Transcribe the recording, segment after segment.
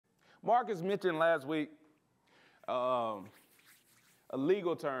Marcus mentioned last week a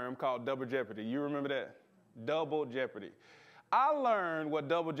legal term called double jeopardy. You remember that? Double jeopardy. I learned what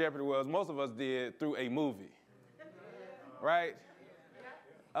double jeopardy was, most of us did, through a movie, right?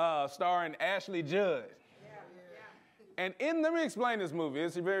 Starring Ashley Judd. And let me explain this movie.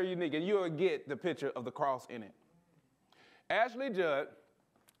 It's very unique, and you'll get the picture of the cross in it. Ashley Judd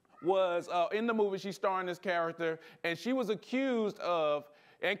was in the movie. She's starring this character, and she was accused of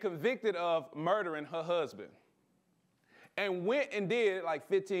and convicted of murdering her husband, and went and did like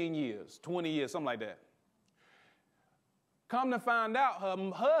 15 years, 20 years, something like that. Come to find out,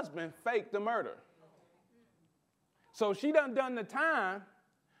 her husband faked the murder. So she done the time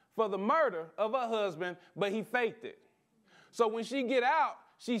for the murder of her husband, but he faked it. So when she get out,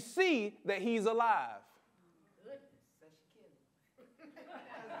 she see that he's alive.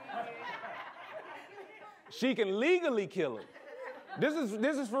 She can legally kill him. This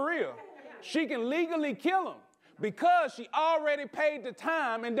is for real. She can legally kill him because she already paid the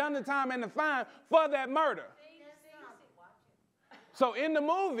time and done the time and the fine for that murder. So in the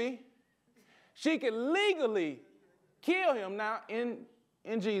movie, she can legally kill him. Now, in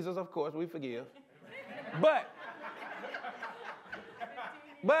Jesus, of course, we forgive.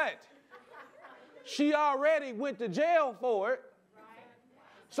 But she already went to jail for it.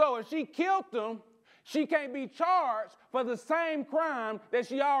 So if she killed him, she can't be charged for the same crime that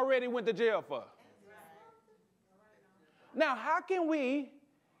she already went to jail for. Now, how can we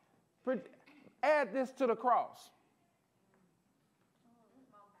add this to the cross?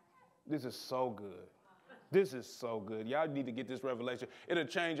 This is so good. This is so good. Y'all need to get this revelation. It'll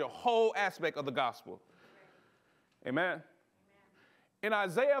change a whole aspect of the gospel. Amen. In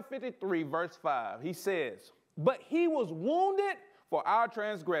Isaiah 53, verse 5, he says, "But he was wounded for our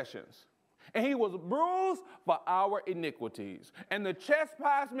transgressions, and he was bruised for our iniquities. And the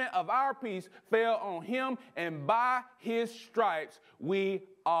chastisement of our peace fell on him, and by his stripes we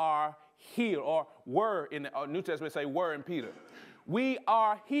are healed." Or were in the New Testament say were in Peter. We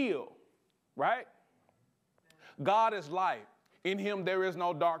are healed, right? God is light. In him there is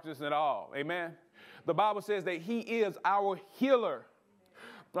no darkness at all. Amen. The Bible says that he is our healer.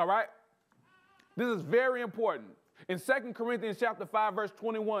 All right? This is very important. In 2 Corinthians chapter 5, verse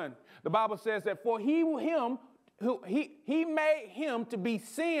 21, the Bible says that for he made him to be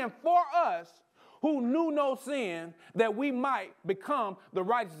sin for us who knew no sin, that we might become the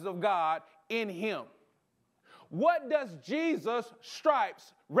righteousness of God in him. What does Jesus'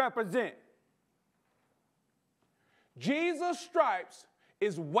 stripes represent? Jesus' stripes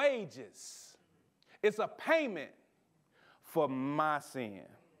is wages. It's a payment for my sin.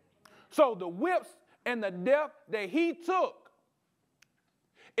 So the whips and the death that he took,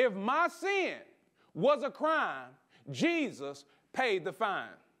 if my sin was a crime, Jesus paid the fine.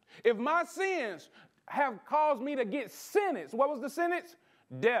 If my sins have caused me to get sentenced, what was the sentence?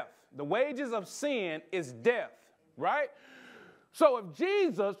 Death. The wages of sin is death, right? So if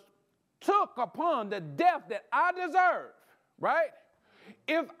Jesus took upon the death that I deserve, right?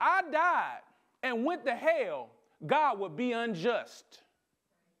 If I died and went to hell, God would be unjust.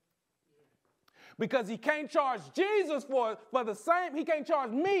 Because he can't charge Jesus for the same, he can't charge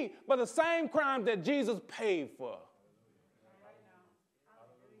me for the same crime that Jesus paid for.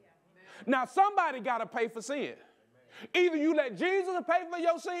 Now, somebody got to pay for sin. Either you let Jesus pay for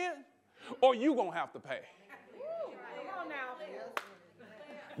your sin, or you going to have to pay.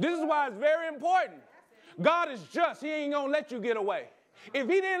 This is why it's very important. God is just. He ain't going to let you get away. If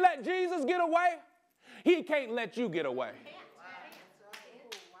he didn't let Jesus get away, he can't let you get away.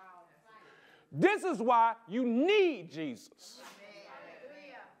 This is why you need Jesus.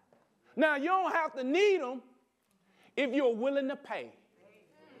 Now, you don't have to need him if you're willing to pay.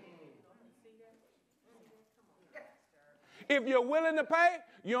 If you're willing to pay,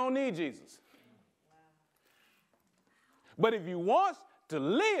 you don't need Jesus. But if you want to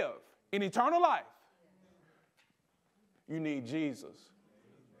live in eternal life, you need Jesus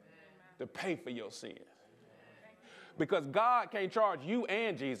to pay for your sin. Because God can't charge you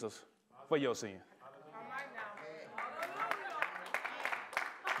and Jesus for your sin.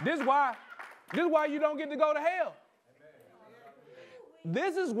 This is why you don't get to go to hell.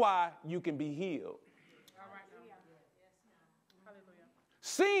 This is why you can be healed.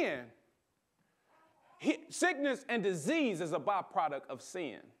 Sin, sickness and disease is a byproduct of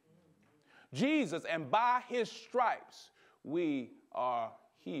sin. Jesus, and by his stripes, we are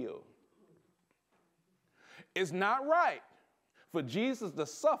healed. It's not right for Jesus to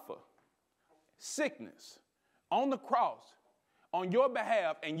suffer sickness on the cross on your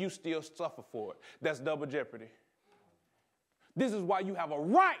behalf and you still suffer for it. That's double jeopardy. This is why you have a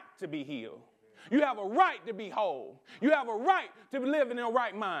right to be healed. You have a right to be whole. You have a right to live in your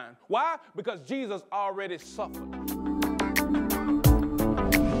right mind. Why? Because Jesus already suffered.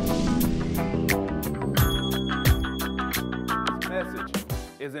 This message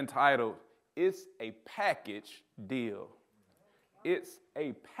is entitled, It's a Package Deal. It's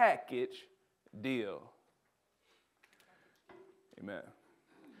a package deal. Amen.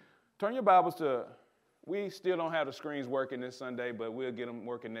 Turn your Bibles to, we still don't have the screens working this Sunday, but we'll get them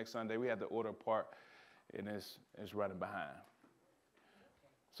working next Sunday. We have to order a part, and it's running behind.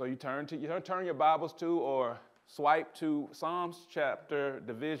 So you turn your Bibles to or swipe to Psalms chapter,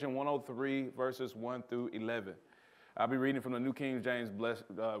 division 103, verses 1 through 11. I'll be reading from the New King James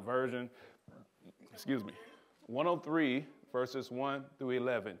Version. 103, verses 1 through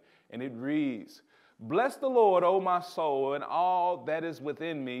 11. And it reads, Bless the Lord, O my soul, and all that is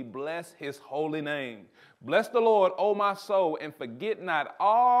within me. Bless his holy name. Bless the Lord, O my soul, and forget not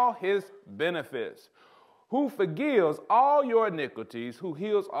all his benefits, who forgives all your iniquities, who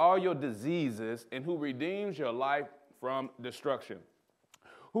heals all your diseases, and who redeems your life from destruction,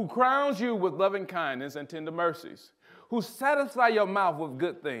 who crowns you with loving kindness and tender mercies, who satisfy your mouth with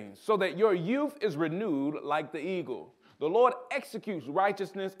good things, so that your youth is renewed like the eagle. The Lord executes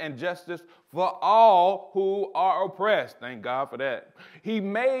righteousness and justice for all who are oppressed. Thank God for that. He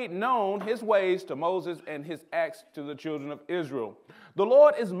made known his ways to Moses and his acts to the children of Israel. The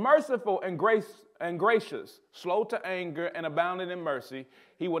Lord is merciful and gracious, slow to anger and abounding in mercy.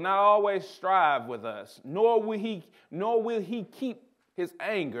 He will not always strive with us, nor will he keep his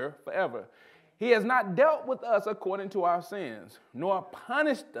anger forever. He has not dealt with us according to our sins, nor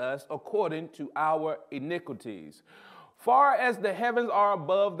punished us according to our iniquities. Far as the heavens are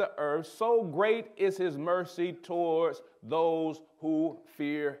above the earth, so great is his mercy towards those who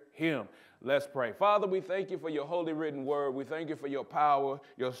fear him. Let's pray. Father, we thank you for your holy written word. We thank you for your power,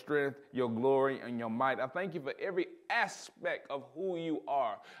 your strength, your glory, and your might. I thank you for every aspect of who you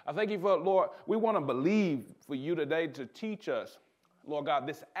are. I thank you for, Lord, we want to believe for you today to teach us, Lord God,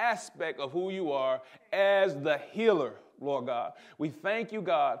 this aspect of who you are as the healer, Lord God. We thank you,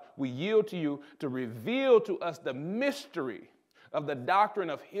 God. We yield to you to reveal to us the mystery of the doctrine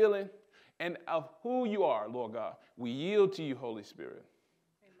of healing and of who you are, Lord God. We yield to you, Holy Spirit.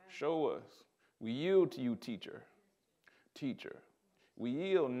 Amen. Show us. We yield to you, teacher. Teacher. We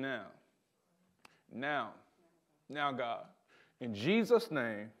yield now. Now, God. In Jesus'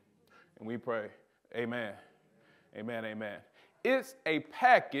 name, and we pray, amen. Amen, amen. It's a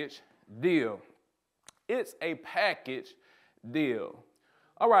package deal. It's a package deal.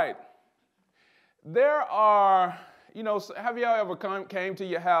 All right. There are, have y'all ever came to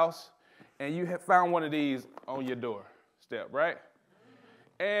your house and you have found one of these on your doorstep, right?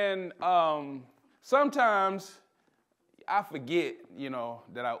 And sometimes I forget,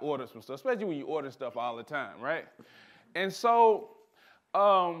 that I ordered some stuff, especially when you order stuff all the time, right? And so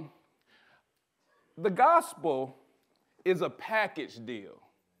the gospel is a package deal.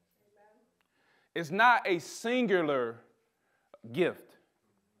 It's not a singular gift.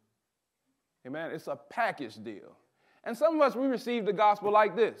 Amen. It's a package deal. And some of us, we receive the gospel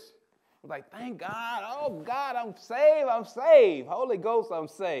like this. We're like, thank God. Oh, God, I'm saved. Holy Ghost, I'm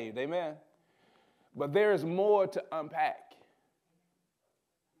saved. Amen. But there is more to unpack.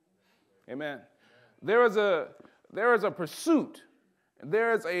 Amen. There is a pursuit.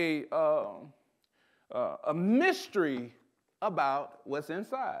 There is a mystery about what's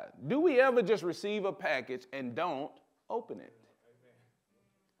inside. Do we ever just receive a package and don't open it?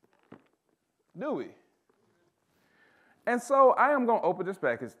 Do we? And so I am going to open this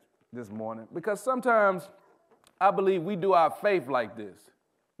package this morning because sometimes I believe we do our faith like this.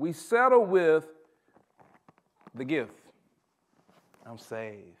 We settle with the gift. I'm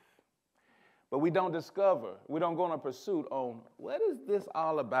saved. But we don't discover. We don't go on a pursuit on what is this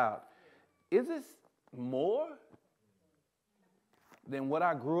all about? Is this more than what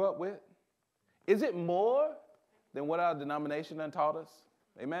I grew up with? Is it more than what our denomination done taught us?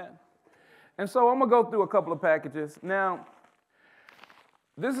 Amen. And so I'm going to go through a couple of packages. Now,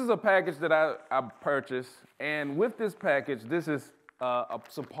 this is a package that I purchased, and with this package, this is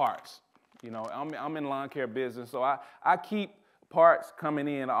some parts. I'm in lawn care business, so I keep parts coming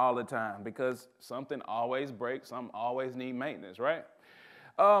in all the time because something always breaks, something always need maintenance, right?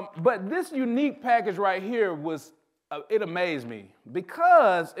 But this unique package right here it amazed me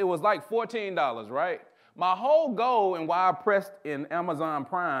because it was like $14, right? My whole goal and why I pressed in Amazon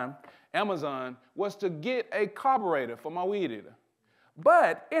was to get a carburetor for my weed eater.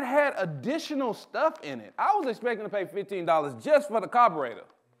 But it had additional stuff in it. I was expecting to pay $15 just for the carburetor,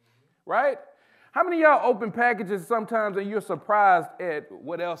 right? How many of y'all open packages sometimes and you're surprised at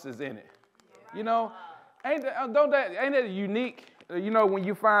what else is in it? You know, ain't that unique? You know, when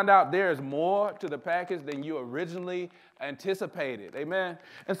you find out there's more to the package than you originally anticipated. Amen.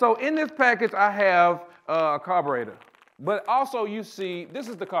 And so in this package, I have a carburetor. But also you see, this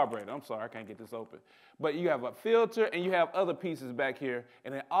is the carburetor. I'm sorry, I can't get this open. But you have a filter and you have other pieces back here.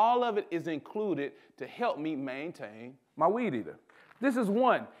 And then all of it is included to help me maintain my weed eater. This is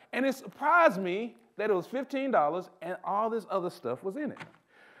one. And it surprised me that it was $15 and all this other stuff was in it.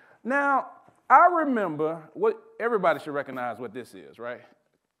 Now, I remember what everybody should recognize what this is, right?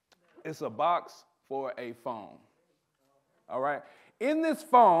 It's a box for a phone. All right? In this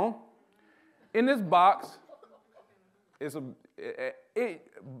phone, in this box, it's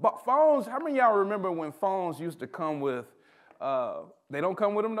phones. How many of y'all remember when phones used to come with, they don't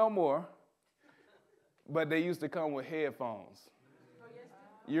come with them no more, but they used to come with headphones.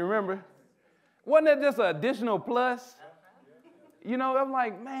 You remember? Wasn't that just an additional plus? You know, I'm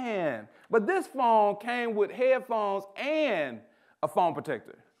like, man. But this phone came with headphones and a phone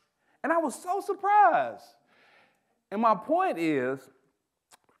protector. And I was so surprised. And my point is,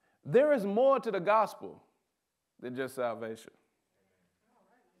 there is more to the gospel than just salvation.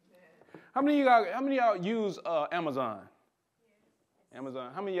 How many of y'all use Amazon?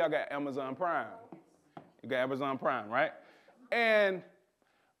 Amazon. How many of y'all got Amazon Prime? You got Amazon Prime, right? And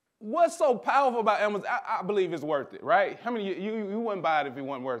what's so powerful about Amazon? I believe it's worth it, right? How many you wouldn't buy it if it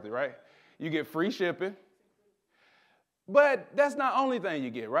wasn't worth it, right? You get free shipping. But that's not the only thing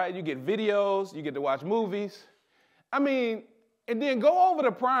you get, right? You get videos, you get to watch movies. I mean, and then go over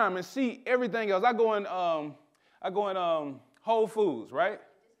to Prime and see everything else. I go in Whole Foods, right?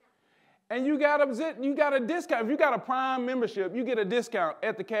 And you got a discount. If you got a Prime membership, you get a discount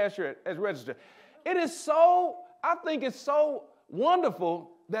at the cashier at register. I think it's so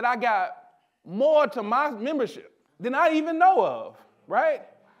wonderful that I got more to my membership than I even know of, right?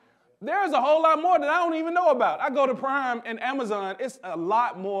 There's a whole lot more that I don't even know about. I go to Prime and Amazon, it's a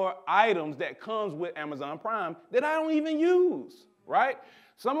lot more items that comes with Amazon Prime that I don't even use, right?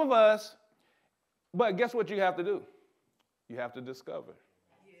 Some of us, but guess what you have to do? You have to discover.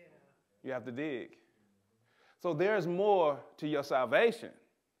 Yeah. You have to dig. So there's more to your salvation.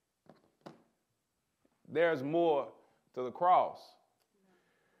 There's more to the cross.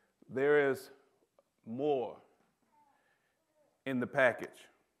 There is more in the package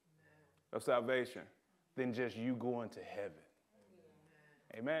of salvation than just you going to heaven.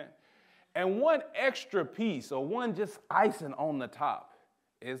 Amen. And one extra piece or one just icing on the top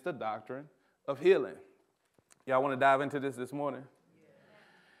is the doctrine of healing. Y'all want to dive into this morning?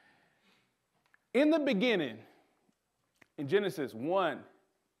 In the beginning, in Genesis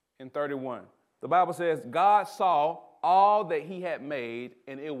 1:31, the Bible says, God saw all that he had made,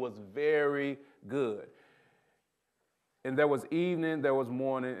 and it was very good. And there was evening, there was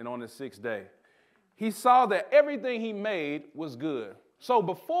morning, and on the sixth day. He saw that everything he made was good. So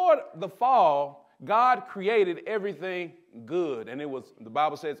before the fall, God created everything good. And the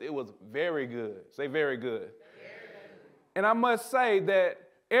Bible says it was very good. Say very good. Very good. And I must say that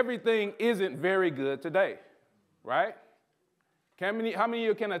everything isn't very good today, right? How many of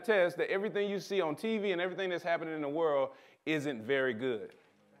you can attest that everything you see on TV and everything that's happening in the world isn't very good,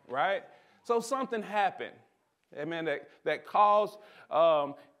 right? So something happened. Amen. That caused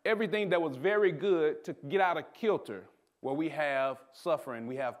everything that was very good to get out of kilter, where we have suffering,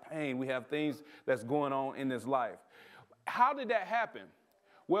 we have pain, we have things that's going on in this life. How did that happen?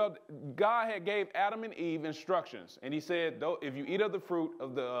 Well, God had gave Adam and Eve instructions, and he said, if you eat of the fruit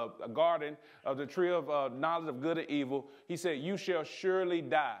of the garden, of the tree of knowledge of good and evil, he said, you shall surely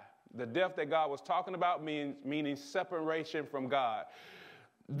die. The death that God was talking about meaning separation from God.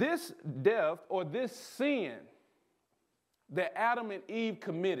 This death or this sin that Adam and Eve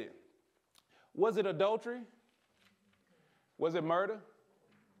committed, was it adultery? Was it murder?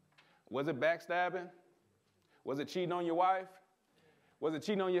 Was it backstabbing? Was it cheating on your wife? Was it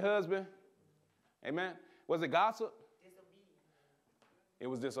cheating on your husband? Amen. Was it gossip? It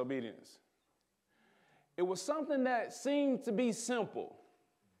was disobedience. It was something that seemed to be simple.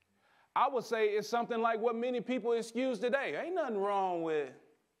 I would say it's something like what many people excuse today. Ain't nothing wrong with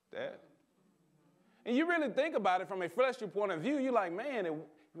that. And you really think about it from a fleshly point of view, you're like, man, it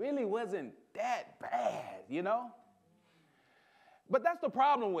really wasn't that bad, you know? But that's the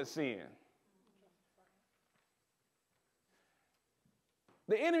problem with sin.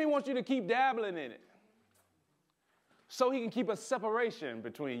 The enemy wants you to keep dabbling in it so he can keep a separation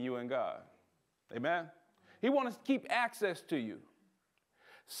between you and God. Amen? He wants to keep access to you.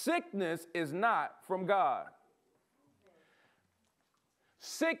 Sickness is not from God.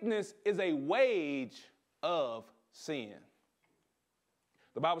 Sickness is a wage of sin.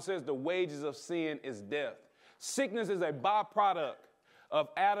 The Bible says the wages of sin is death. Sickness is a byproduct of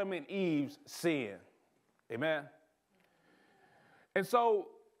Adam and Eve's sin. Amen. And so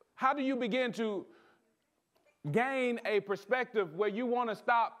how do you begin to gain a perspective where you want to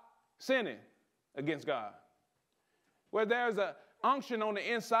stop sinning against God? Where there's an unction on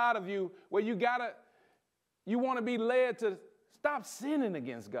the inside of you where you want to be led to stop sinning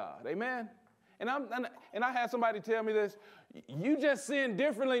against God. Amen. And I had somebody tell me this, you just sin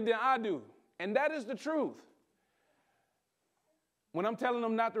differently than I do. And that is the truth. When I'm telling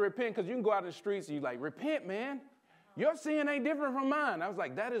them not to repent, because you can go out in the streets and you're like, repent, man. Your sin ain't different from mine. I was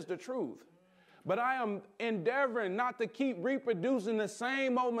like, that is the truth. But I am endeavoring not to keep reproducing the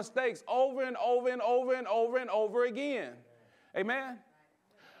same old mistakes over and over and over and over and over again. Amen?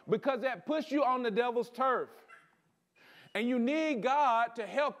 Because that puts you on the devil's turf. And you need God to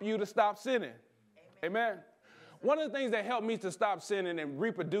help you to stop sinning. Amen? One of the things that helped me to stop sinning and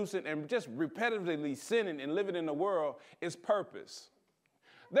reproducing and just repetitively sinning and living in the world is purpose.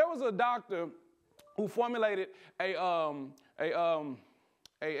 There was a doctor who formulated a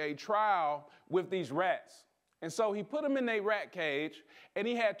trial with these rats. And so he put them in a rat cage, and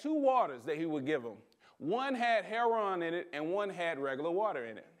he had two waters that he would give them. One had heroin in it, and one had regular water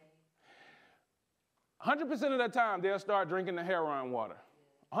in it. 100% of the time, they'll start drinking the heroin water.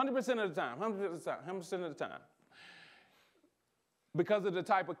 100% of the time, 100% of the time, 100% of the time. Because of the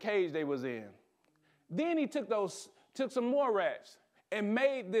type of cage they was in. Then he took some more rats and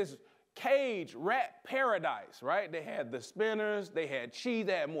made this cage rat paradise, right? They had the spinners, they had cheese,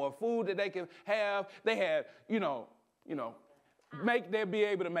 they had more food that they could have. They had, they'd be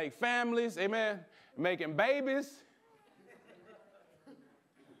able to make families, amen, making babies.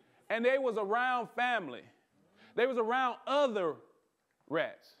 And they was around family. They was around other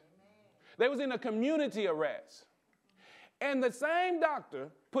rats. They was in a community of rats. And the same doctor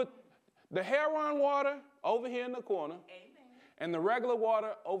put the heroin water over here in the corner. Amen. And the regular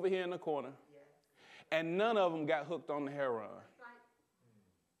water over here in the corner. Yes. And none of them got hooked on the heroin. That's right.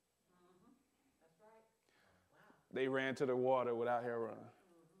 Mm-hmm. That's right. Wow. They ran to the water without heroin.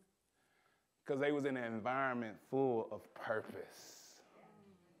 Because they was in an environment full of purpose.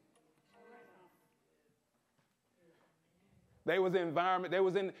 Their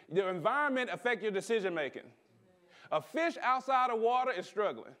environment affect your decision making. A fish outside of water is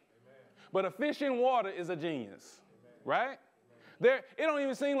struggling. Amen. But a fish in water is a genius. Amen. Right? It don't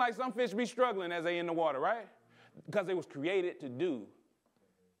even seem like some fish be struggling as they in the water, right? Because they was created to do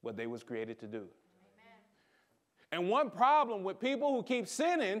what they was created to do. Amen. And one problem with people who keep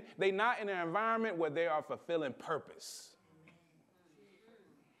sinning, they not in an environment where they are fulfilling purpose.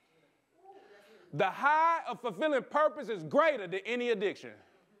 The high of fulfilling purpose is greater than any addiction.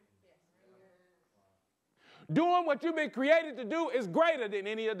 Doing what you've been created to do is greater than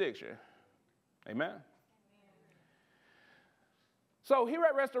any addiction. Amen? So here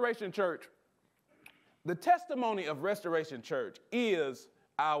at Restoration Church, the testimony of Restoration Church is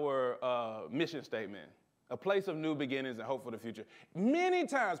our mission statement, a place of new beginnings and hope for the future. Many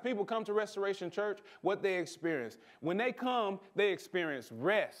times people come to Restoration Church, what they experience. When they come, they experience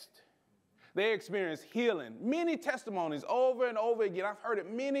rest. They experience healing. Many testimonies over and over again. I've heard it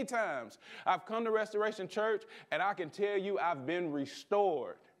many times. I've come to Restoration Church, and I can tell you I've been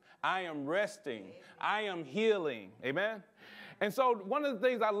restored. I am resting. I am healing. Amen? And so one of the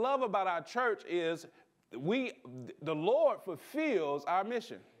things I love about our church is the Lord fulfills our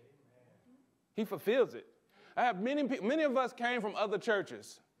mission. He fulfills it. I have many of us came from other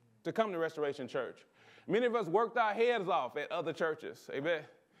churches to come to Restoration Church. Many of us worked our heads off at other churches. Amen?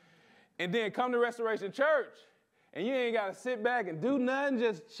 And then come to Restoration Church, and you ain't got to sit back and do nothing,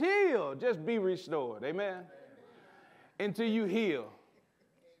 just chill, just be restored, amen? Until you heal,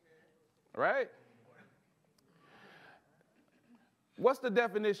 right? What's the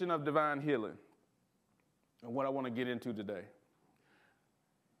definition of divine healing? And what I want to get into today.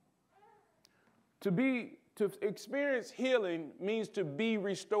 To experience healing means to be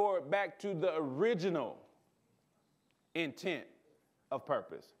restored back to the original intent of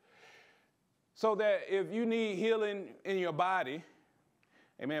purpose. So that if you need healing in your body,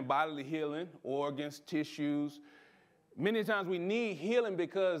 amen, bodily healing, organs, tissues, many times we need healing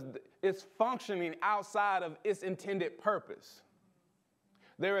because it's functioning outside of its intended purpose.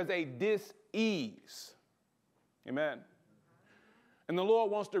 There is a dis-ease, amen. And the Lord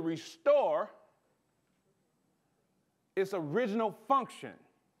wants to restore its original function,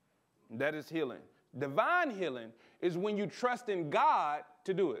 that is healing. Divine healing is when you trust in God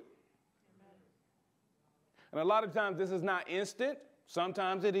to do it. And a lot of times this is not instant.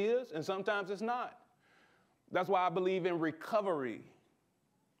 Sometimes it is, and sometimes it's not. That's why I believe in recovery.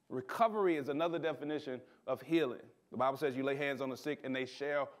 Recovery is another definition of healing. The Bible says you lay hands on the sick and they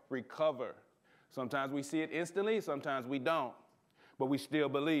shall recover. Sometimes we see it instantly, sometimes we don't, but we still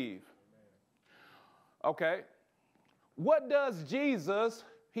believe. Okay. What does Jesus,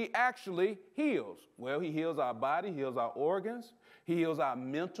 he actually heals? Well, he heals our body, heals our organs, he heals our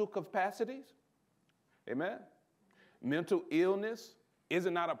mental capacities. Amen. Mental illness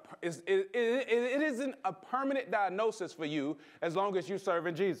it isn't a permanent diagnosis for you as long as you're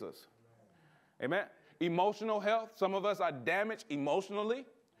serving Jesus. Amen. Emotional health, some of us are damaged emotionally.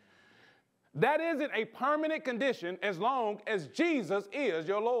 That isn't a permanent condition as long as Jesus is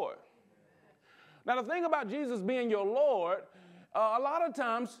your Lord. Now, the thing about Jesus being your Lord, a lot of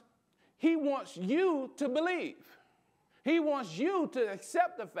times he wants you to believe. He wants you to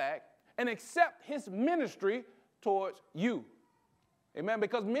accept the fact and accept his ministry towards you. Amen.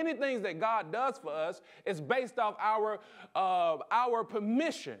 Because many things that God does for us is based off our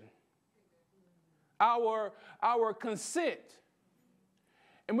permission, our consent.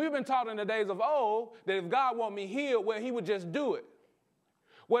 And we've been taught in the days of old that if God want me healed, well, he would just do it.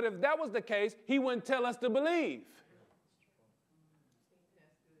 Well, if that was the case, he wouldn't tell us to believe.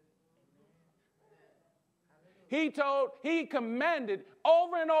 He commanded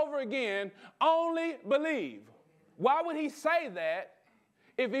over and over again, only believe. Why would he say that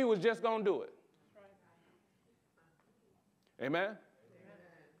if he was just going to do it? Amen?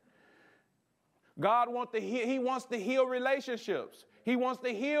 God wants to heal relationships. He wants to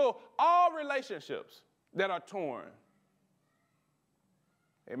heal all relationships that are torn.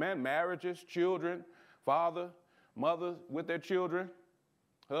 Amen? Marriages, children, father, mothers with their children,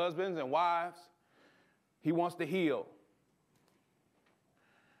 husbands and wives. He wants to heal.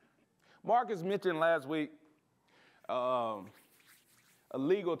 Marcus mentioned last week a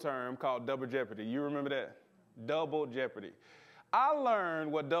legal term called double jeopardy. You remember that? Double jeopardy. I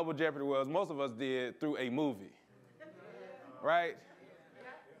learned what double jeopardy was, most of us did, through a movie, right?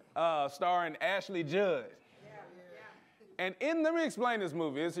 Starring Ashley Judd. And let me explain this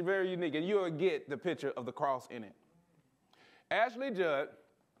movie. It's very unique, and you'll get the picture of the cross in it. Ashley Judd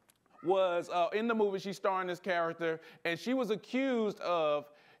was, in the movie, she's starring this character, and she was accused of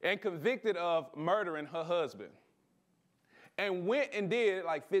and convicted of murdering her husband. And went and did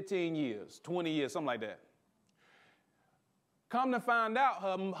like 15 years, 20 years, something like that. Come to find out,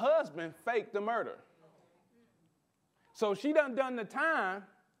 her husband faked the murder. So she done the time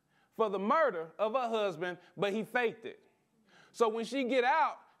for the murder of her husband, but he faked it. So when she get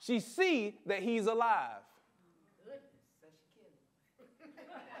out, she see that he's alive.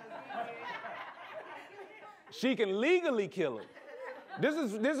 She can legally kill him.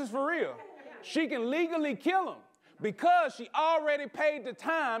 This is for real. She can legally kill him because she already paid the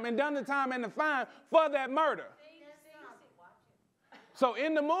time and done the time and the fine for that murder. So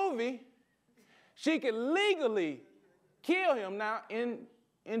in the movie, she can legally kill him. Now, in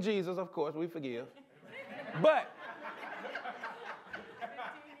Jesus, of course, we forgive.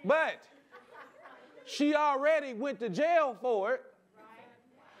 But she already went to jail for it.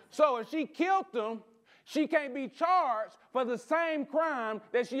 So if she killed him, she can't be charged for the same crime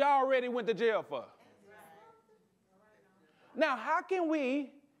that she already went to jail for. Now, how can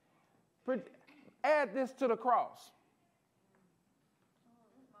we add this to the cross?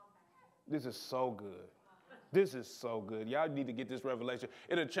 This is so good. This is so good. Y'all need to get this revelation.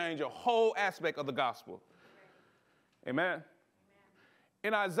 It'll change a whole aspect of the gospel. Amen.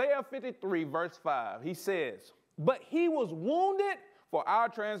 In Isaiah 53, verse 5, he says, "But he was wounded for our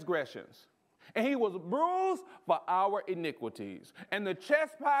transgressions, and he was bruised for our iniquities. And the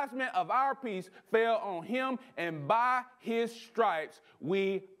chastisement of our peace fell on him, and by his stripes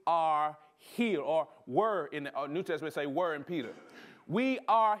we are healed." Or were in the New Testament say were in Peter. We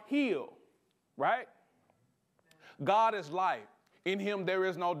are healed, right? God is light. In him there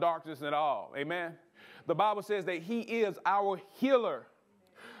is no darkness at all. Amen. The Bible says that he is our healer.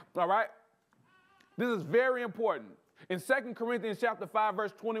 All right? This is very important. In 2 Corinthians chapter 5,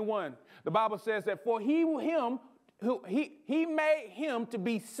 verse 21, the Bible says that for he made him to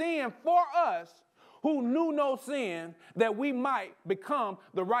be sin for us who knew no sin, that we might become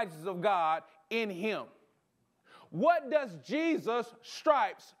the righteousness of God in him. What does Jesus'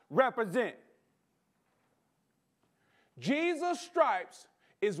 stripes represent? Jesus' stripes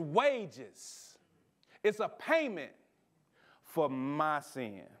is wages. It's a payment for my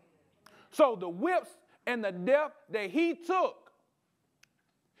sin. So the whips and the death that he took,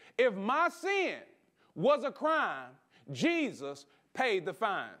 if my sin was a crime, Jesus paid the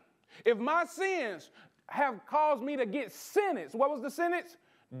fine. If my sins have caused me to get sentenced. What was the sentence?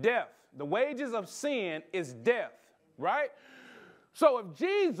 Death. The wages of sin is death, right? So if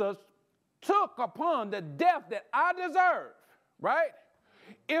Jesus took upon the death that I deserve, right?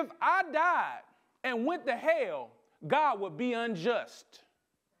 If I died and went to hell, God would be unjust.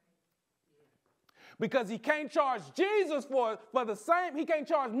 Because he can't charge Jesus for the same, he can't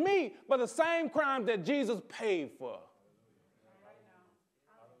charge me for the same crime that Jesus paid for.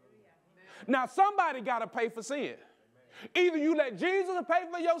 Now, somebody got to pay for sin. Either you let Jesus pay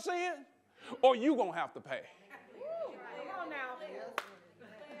for your sin, or you going to have to pay.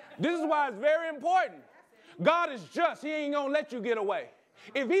 This is why it's very important. God is just. He ain't going to let you get away.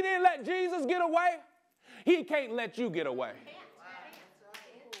 If he didn't let Jesus get away, he can't let you get away.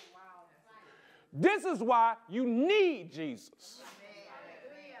 This is why you need Jesus.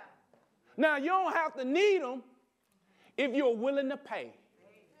 Now, you don't have to need him if you're willing to pay.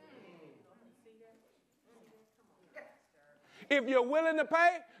 If you're willing to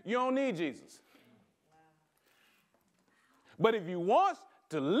pay, you don't need Jesus. But if you want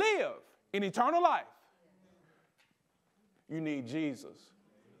to live in eternal life, you need Jesus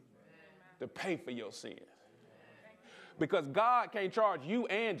to pay for your sins. Because God can't charge you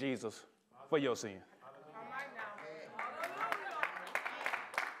and Jesus for your sin.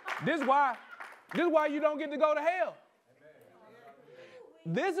 This is why you don't get to go to hell.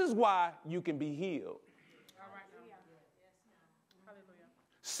 This is why you can be healed.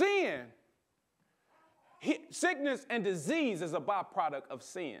 Sin, sickness and disease is a byproduct of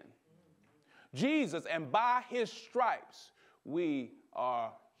sin. Jesus, and by his stripes, we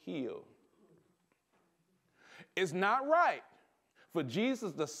are healed. It's not right for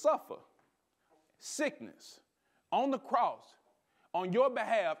Jesus to suffer sickness on the cross on your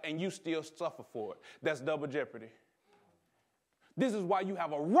behalf and you still suffer for it. That's double jeopardy. This is why you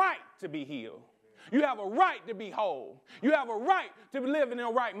have a right to be healed. You have a right to be whole. You have a right to live in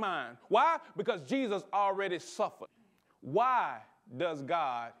your right mind. Why? Because Jesus already suffered. Why does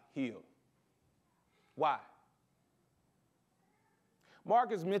God heal? Why?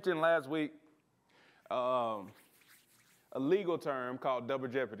 Marcus mentioned last week a legal term called double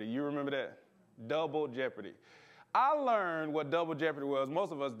jeopardy. You remember that? Double jeopardy. I learned what double jeopardy was,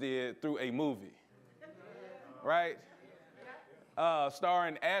 most of us did, through a movie, right?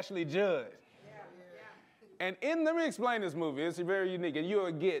 Starring Ashley Judd. And let me explain this movie. It's very unique, and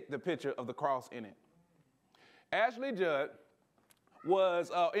you'll get the picture of the cross in it. Ashley Judd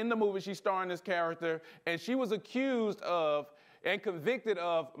was, in the movie, she's starring this character, and she was accused of and convicted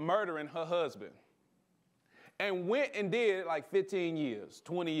of murdering her husband. And went and did like 15 years,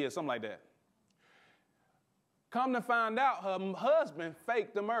 20 years, something like that. Come to find out, her husband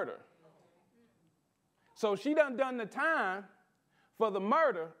faked the murder. So she done the time for the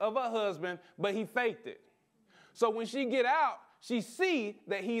murder of her husband, but he faked it. So when she get out, she see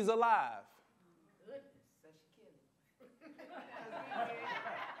that he's alive.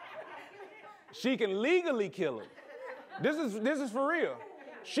 She can legally kill him. This is for real.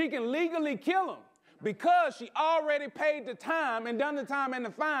 She can legally kill him because she already paid the time and done the time and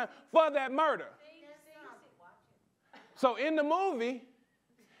the fine for that murder. So in the movie,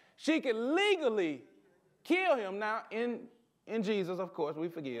 she can legally kill him. Now, in Jesus, of course, we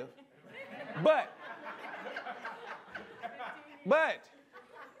forgive. But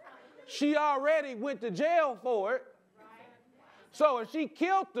she already went to jail for it. So if she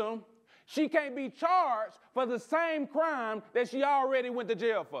killed him, she can't be charged for the same crime that she already went to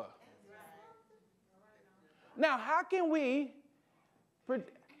jail for. Now, how can we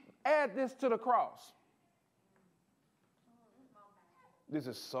add this to the cross? This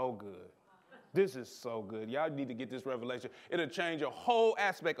is so good. This is so good. Y'all need to get this revelation. It'll change a whole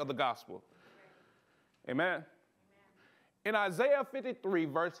aspect of the gospel. Amen. In Isaiah 53,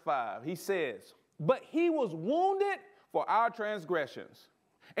 verse 5, he says, "But he was wounded for our transgressions,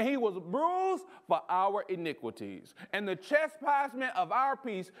 and he was bruised for our iniquities. And the chastisement of our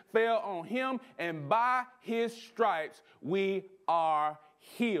peace fell on him, and by his stripes we are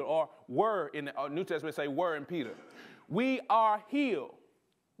healed." Or were in the New Testament say were in Peter. We are healed,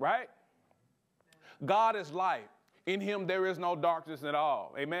 right? God is light. In him there is no darkness at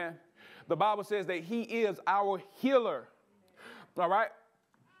all. Amen. The Bible says that he is our healer. All right?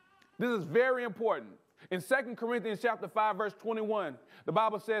 This is very important. In 2 Corinthians chapter 5, verse 21, the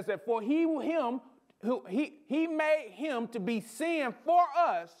Bible says that for he made him to be sin for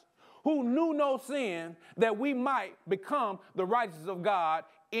us who knew no sin, that we might become the righteousness of God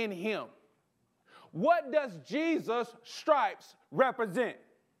in him. What does Jesus' stripes represent?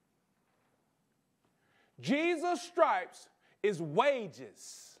 Jesus' stripes is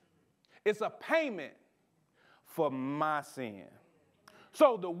wages. It's a payment for my sin.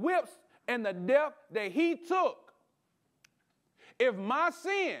 So the whips and the death that he took, if my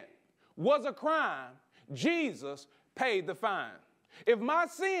sin was a crime, Jesus paid the fine. If my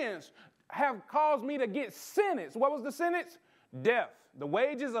sins have caused me to get sentenced, what was the sentence? Death. The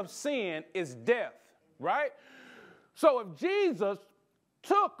wages of sin is death, right? So if Jesus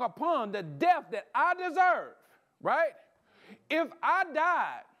took upon the death that I deserve, right? If I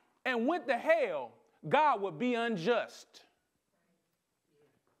died and went to hell, God would be unjust.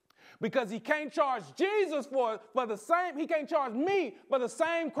 Because he can't charge Jesus for the same, he can't charge me for the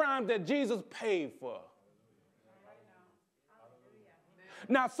same crime that Jesus paid for.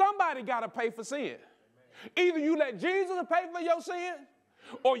 Now, somebody got to pay for sin. Either you let Jesus pay for your sin,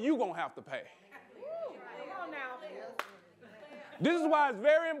 or you going to have to pay. This is why it's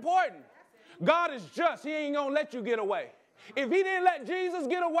very important. God is just. He ain't going to let you get away. If he didn't let Jesus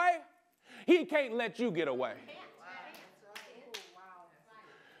get away, he can't let you get away.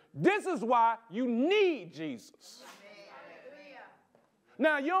 This is why you need Jesus.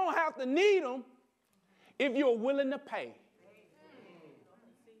 Now, you don't have to need him if you're willing to pay.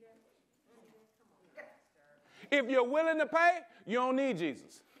 If you're willing to pay, you don't need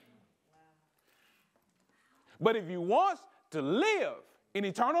Jesus. But if you want to live in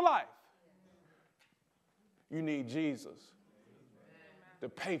eternal life, you need Jesus to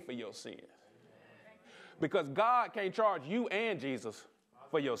pay for your sins. Because God can't charge you and Jesus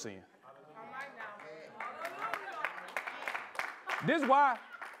for your sin. This is why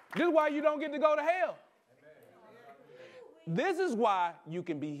you don't get to go to hell. This is why you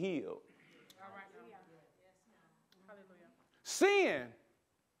can be healed. Sin,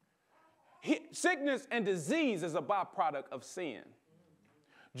 sickness and disease is a byproduct of sin.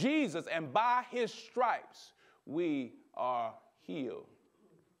 Jesus, and by his stripes, we are healed.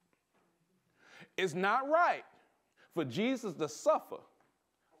 It's not right for Jesus to suffer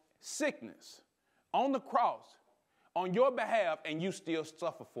sickness on the cross on your behalf and you still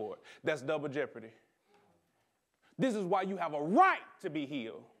suffer for it. That's double jeopardy. This is why you have a right to be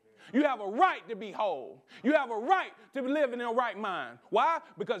healed. You have a right to be whole. You have a right to live in a right mind. Why?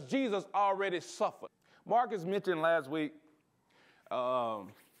 Because Jesus already suffered. Marcus mentioned last week a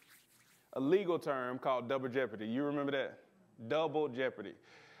legal term called double jeopardy. You remember that? Double jeopardy.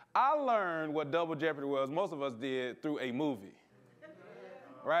 I learned what double jeopardy was, most of us did, through a movie.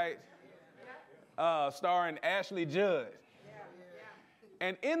 Right? Starring Ashley Judd.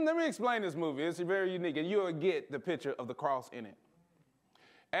 And let me explain this movie. It's very unique, and you'll get the picture of the cross in it.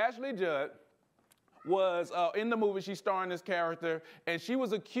 Ashley Judd was, in the movie, she's starring this character, and she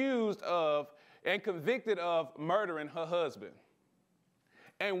was accused of and convicted of murdering her husband.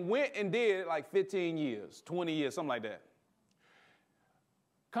 And went and did like 15 years, 20 years, something like that.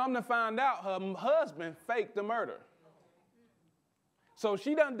 Come to find out, her husband faked the murder. So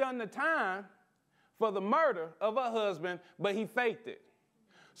she done the time for the murder of her husband, but he faked it.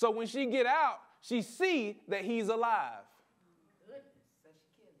 So when she get out, she see that he's alive.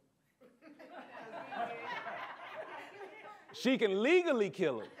 She can legally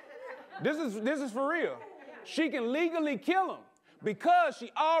kill him. This is for real. She can legally kill him because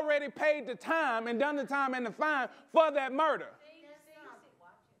she already paid the time and done the time and the fine for that murder.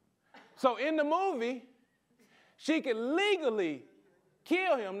 So in the movie, she can legally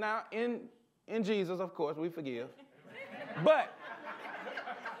kill him. Now, in Jesus, of course, we forgive.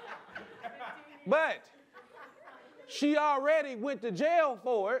 But she already went to jail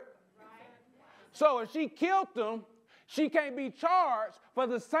for it. So if she killed him, she can't be charged for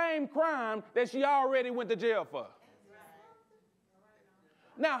the same crime that she already went to jail for.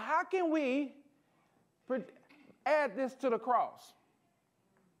 Now, how can we add this to the cross?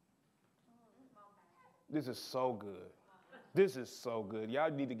 This is so good. This is so good.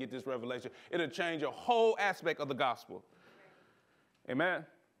 Y'all need to get this revelation. It'll change a whole aspect of the gospel. Amen.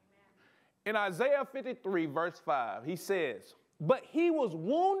 In Isaiah 53, verse 5, he says, "But he was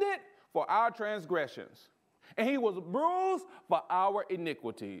wounded for our transgressions, and he was bruised for our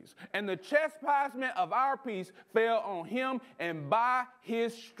iniquities. And the chastisement of our peace fell on him, and by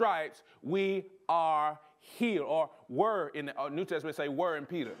his stripes we are healed." Or were in the New Testament say were in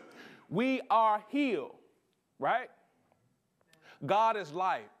Peter. We are healed, right? God is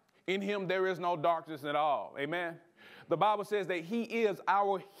light. In him there is no darkness at all. Amen. The Bible says that he is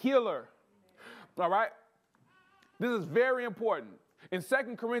our healer. All right? This is very important. In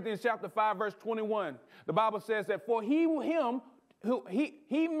 2 Corinthians chapter 5, verse 21, the Bible says that for he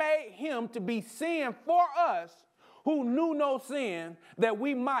made him to be sin for us who knew no sin, that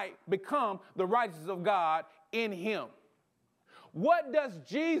we might become the righteousness of God in him. What does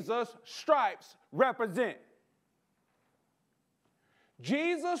Jesus' stripes represent?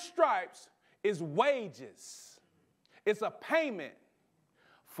 Jesus' stripes is wages. It's a payment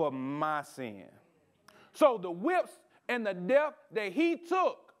for my sin. So the whips and the death that he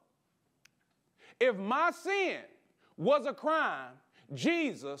took, if my sin was a crime,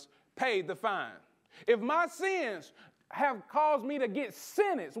 Jesus paid the fine. If my sins have caused me to get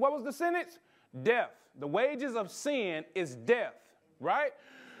sentenced, what was the sentence? Death. The wages of sin is death, right?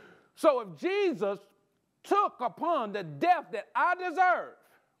 So if Jesus took upon the death that I deserve,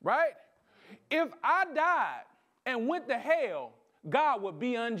 right? If I died and went to hell, God would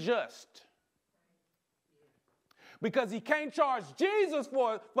be unjust. Because he can't charge Jesus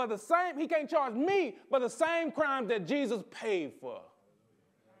for the same, he can't charge me for the same crime that Jesus paid for.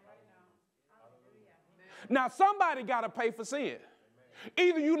 Now, somebody got to pay for sin.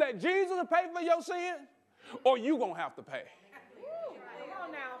 Either you let Jesus pay for your sin, or you going to have to pay.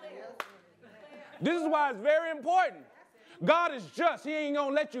 This is why it's very important. God is just. He ain't going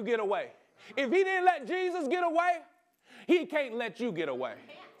to let you get away. If he didn't let Jesus get away, he can't let you get away.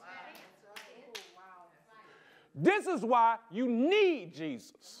 This is why you need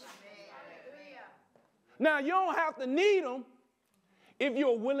Jesus. Now, you don't have to need him if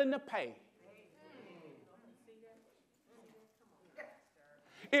you're willing to pay.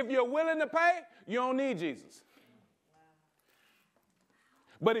 If you're willing to pay, you don't need Jesus.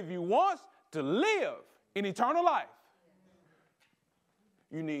 But if you want to live in eternal life,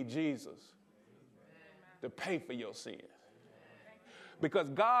 you need Jesus to pay for your sins. Because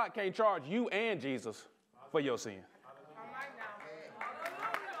God can't charge you and Jesus for your sin.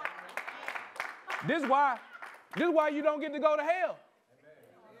 This is why you don't get to go to hell.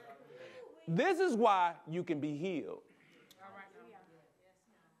 This is why you can be healed.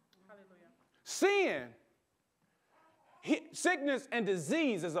 Sin, sickness and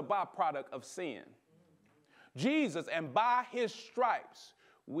disease is a byproduct of sin. Jesus, and by his stripes,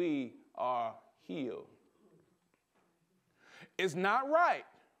 we are healed. It's not right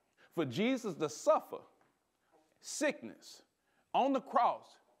for Jesus to suffer sickness on the cross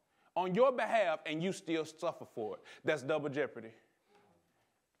on your behalf and you still suffer for it. That's double jeopardy.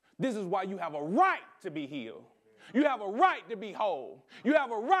 This is why you have a right to be healed. You have a right to be whole. You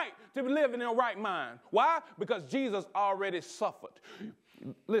have a right to live in a right mind. Why? Because Jesus already suffered.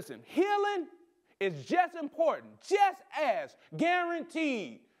 Listen, healing is just important, just as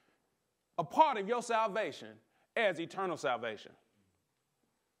guaranteed a part of your salvation as eternal salvation.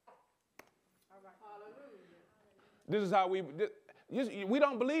 This is how we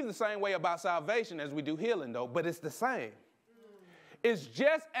don't believe the same way about salvation as we do healing, though, but it's the same. It's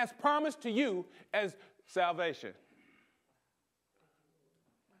just as promised to you as salvation.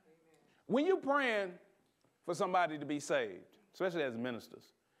 When you're praying for somebody to be saved, especially as ministers,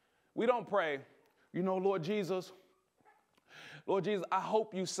 we don't pray, Lord Jesus, I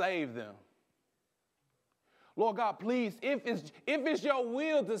hope you save them. Lord God, please, if it's your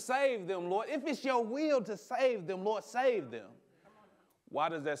will to save them, Lord, if it's your will to save them, Lord, save them. Why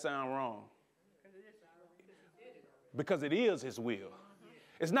does that sound wrong? Because it is his will.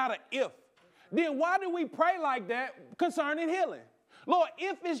 It's not an if. Then why do we pray like that concerning healing? Lord,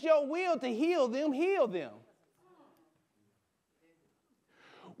 if it's your will to heal them, heal them.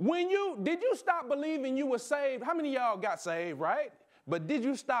 Did you stop believing you were saved? How many of y'all got saved, right? But did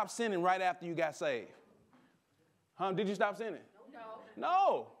you stop sinning right after you got saved? Did you stop sinning?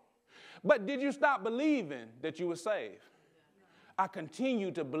 No. But did you stop believing that you were saved? I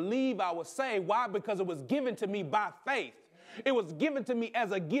continue to believe I was saved. Why? Because it was given to me by faith. It was given to me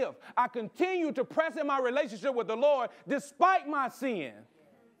as a gift. I continue to press in my relationship with the Lord despite my sin.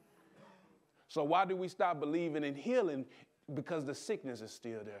 So why do we stop believing in healing? Because the sickness is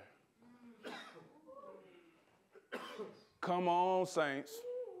still there. Come on, saints.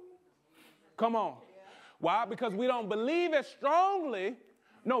 Come on. Why? Because we don't believe as strongly.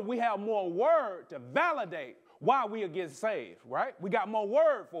 No, we have more word to validate why we are getting saved, right? We got more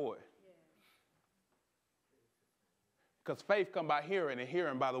word for it. Because faith comes by hearing and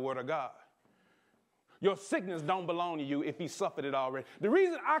hearing by the word of God. Your sickness don't belong to you if he suffered it already. The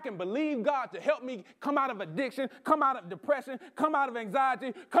reason I can believe God to help me come out of addiction, come out of depression, come out of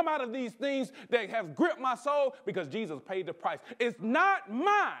anxiety, come out of these things that have gripped my soul, because Jesus paid the price. It's not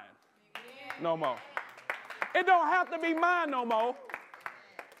mine no more. It don't have to be mine no more.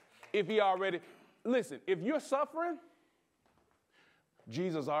 If he already, listen, if you're suffering,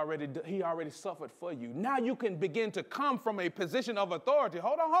 Jesus already suffered for you. Now you can begin to come from a position of authority.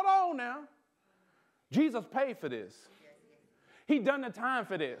 Hold on now. Jesus paid for this. He done the time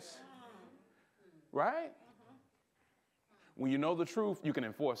for this. Right? When you know the truth, you can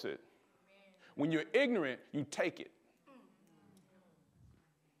enforce it. When you're ignorant, you take it.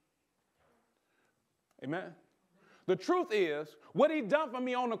 Amen. The truth is, what he done for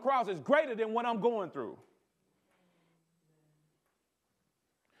me on the cross is greater than what I'm going through.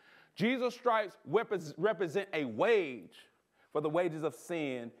 Jesus' stripes represent a wage, for the wages of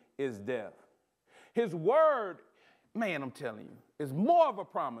sin is death. His word, man, I'm telling you, is more of a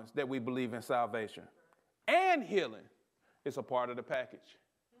promise that we believe in salvation and healing. It's a part of the package.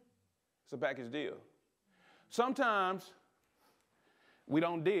 It's a package deal. Sometimes we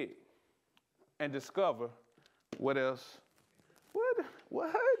don't dig and discover what else.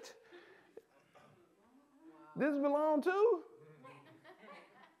 What? This belong to?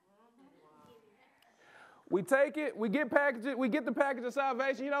 We take it, we get the package of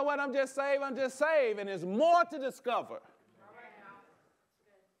salvation. You know what? I'm just saved. And there's more to discover.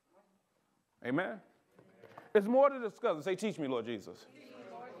 Amen? It's more to discover. Say, teach me, Lord Jesus.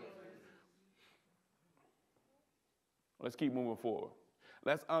 Let's keep moving forward.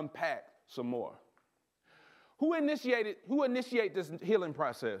 Let's unpack some more. Who initiated this healing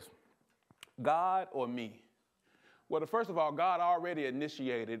process? God or me? Well, first of all, God already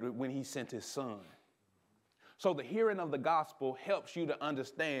initiated when he sent his son. So the hearing of the gospel helps you to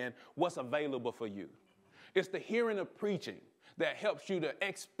understand what's available for you. It's the hearing of preaching that helps you to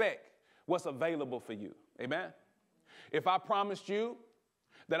expect what's available for you. Amen? If I promised you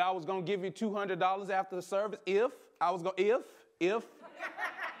that I was going to give you $200 after the service,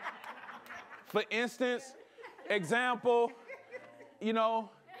 for instance, example,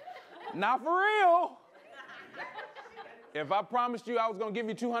 not for real. If I promised you I was going to give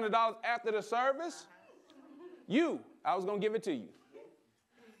you $200 after the service, I was going to give it to you.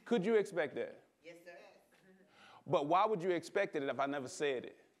 Could you expect that? Yes, sir. But why would you expect it if I never said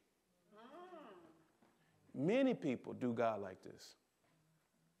it? Many people do God like this.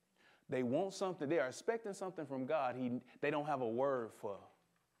 They want something. They are expecting something from God they don't have a word for. All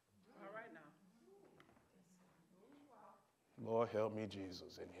right now. Lord, help me,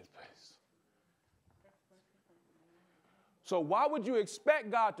 Jesus, in his place. So why would you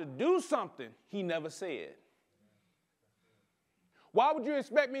expect God to do something he never said? Why would you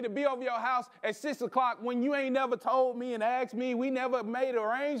expect me to be over your house at 6 o'clock when you ain't never told me and asked me? We never made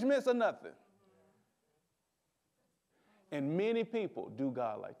arrangements or nothing. And many people do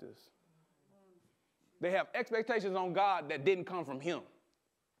God like this. They have expectations on God that didn't come from him.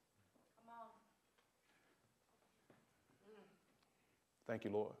 Thank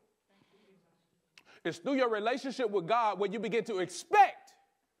you, Lord. It's through your relationship with God where you begin to expect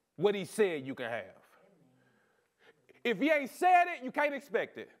what he said you can have. If he ain't said it, you can't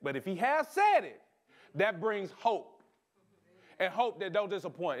expect it. But if he has said it, that brings hope. And hope that don't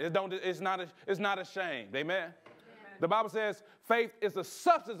disappoint. It's not ashamed. Amen? The Bible says faith is the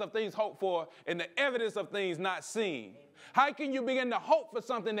substance of things hoped for and the evidence of things not seen. How can you begin to hope for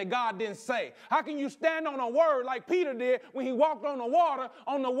something that God didn't say? How can you stand on a word like Peter did when he walked on the water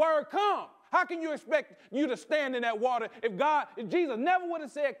on the word come? How can you expect you to stand in that water if Jesus never would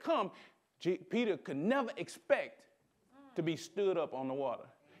have said come? Peter could never expect to be stood up on the water.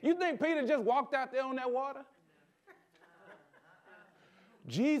 You think Peter just walked out there on that water?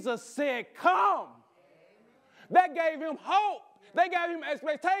 Jesus said, come. That gave him hope. They gave him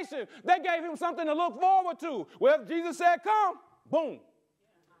expectation. They gave him something to look forward to. Well, if Jesus said, come, boom.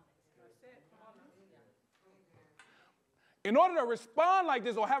 In order to respond like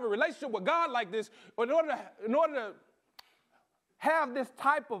this or have a relationship with God like this, or in order to have this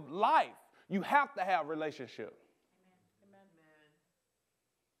type of life, you have to have relationship.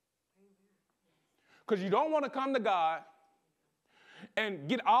 Because you don't want to come to God and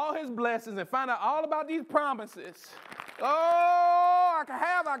get all his blessings and find out all about these promises. Oh, I can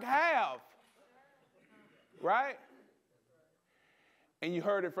have. Right? And you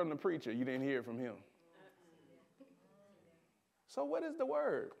heard it from the preacher. You didn't hear it from him. So what is the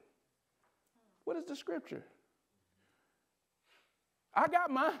word? What is the scripture? I got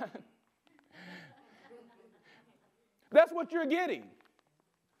mine. That's what you're getting.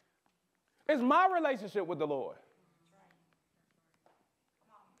 It's my relationship with the Lord.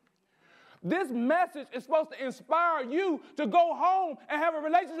 This message is supposed to inspire you to go home and have a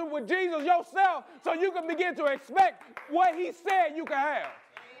relationship with Jesus yourself so you can begin to expect what he said you can have.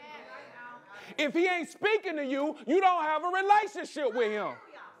 If he ain't speaking to you, you don't have a relationship with him.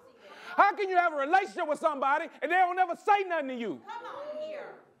 How can you have a relationship with somebody and they don't ever say nothing to you?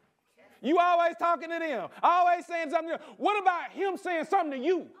 You always talking to them, always saying something to them. What about him saying something to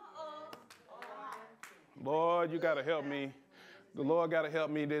you? Lord, you got to help me. The Lord got to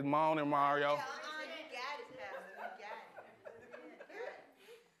help me this morning, Mario.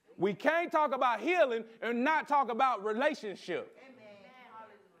 We can't talk about healing and not talk about relationship.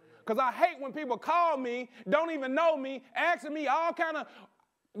 Because I hate when people call me, don't even know me, asking me all kind of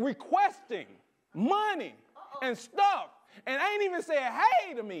requesting money and stuff, and ain't even said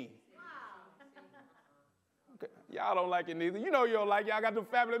hey to me. Okay. Y'all don't like it neither. You know you don't like it. Y'all got them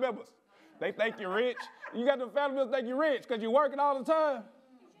family members. They think you're rich. You got them family members think you're rich because you're working all the time.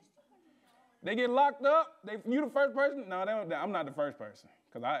 They get locked up. You the first person? No, I'm not the first person.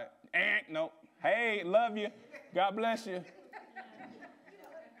 Because no. Hey, love you. God bless you.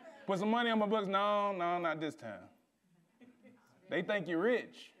 Put some money on my books. No, not this time. They think you're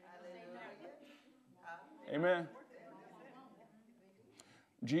rich. Amen.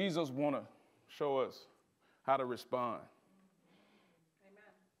 Jesus want to show us how to respond.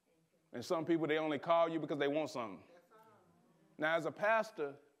 And some people, they only call you because they want something. Now, as a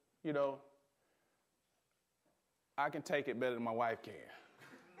pastor, you know, I can take it better than my wife can.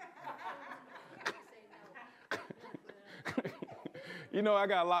 You know, I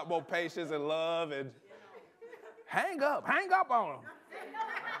got a lot more patience and love and hang up on them.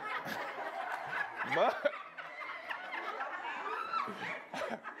 But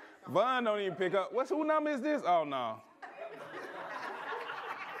Vaughn don't even pick up. Who number is this? Oh, no.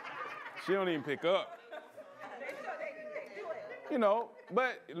 She don't even pick up. You know,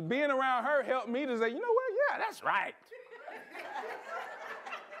 but being around her helped me to say, you know what? Yeah, that's right.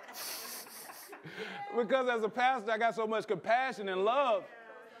 Because as a pastor, I got so much compassion and love.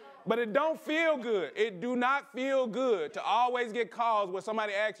 But it don't feel good. It do not feel good to always get calls where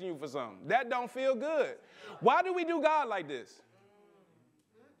somebody asking you for something. That don't feel good. Why do we do God like this?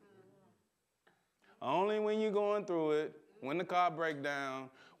 Only when you're going through it, when the car breaks down.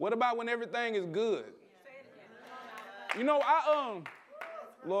 What about when everything is good? You know,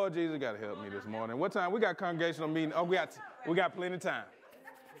 Lord Jesus got to help me this morning. What time? We got congregational meeting. Oh, we got plenty of time.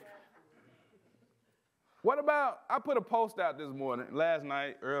 What about, I put a post out last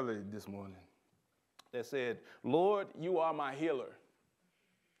night, early this morning, that said, Lord, you are my healer,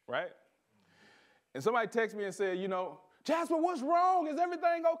 right? And somebody texted me and said, you know, Jasper, what's wrong? Is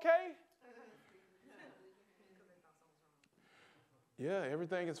everything okay? Yeah,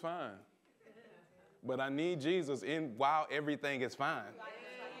 everything is fine. But I need Jesus while everything is fine.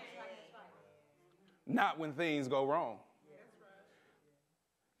 Not when things go wrong.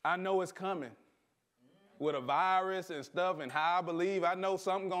 I know it's coming. With a virus and stuff and how I believe, I know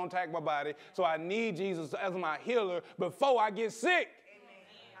something going to attack my body. So I need Jesus as my healer before I get sick.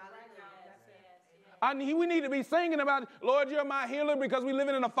 We need to be singing about, Lord, you're my healer, because we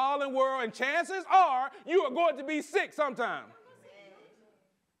living in a fallen world and chances are you are going to be sick sometime.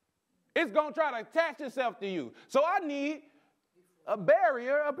 It's going to try to attach itself to you. So I need a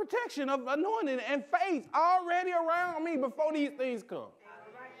barrier, a protection of anointing and faith already around me before these things come.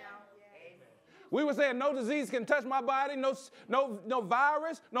 We were saying no disease can touch my body, no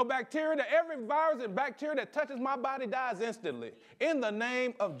virus, no bacteria. Every virus and bacteria that touches my body dies instantly. In the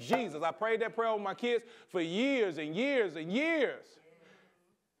name of Jesus. I prayed that prayer with my kids for years and years and years.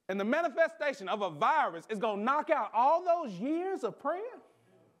 And the manifestation of a virus is going to knock out all those years of prayer?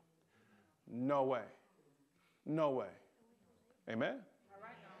 No way. No way. Amen?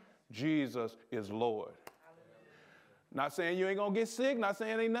 Jesus is Lord. Not saying you ain't going to get sick, not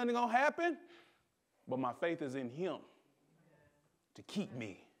saying ain't nothing going to happen. But my faith is in him to keep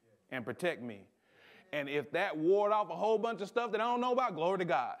me and protect me. And if that ward off a whole bunch of stuff that I don't know about, glory to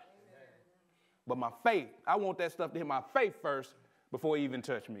God. But my faith, I want that stuff to hit my faith first before he even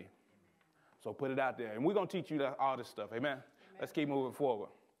touch me. So put it out there. And we're going to teach you all this stuff. Amen? Let's keep moving forward.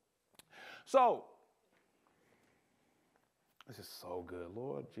 So, this is so good.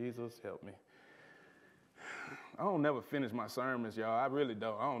 Lord Jesus, help me. I don't never finish my sermons, y'all. I really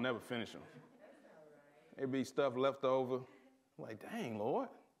don't. I don't never finish them. There'd be stuff left over. I'm like, dang, Lord.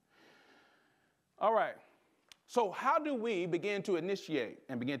 All right. So how do we begin to initiate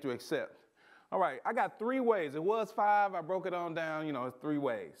and begin to accept? All right. I got 3 ways. It was 5. I broke it on down. It's 3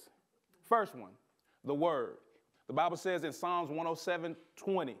 ways. First one, the word. The Bible says in Psalms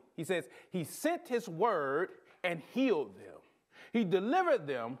 107:20, he says, he sent his word and healed them. He delivered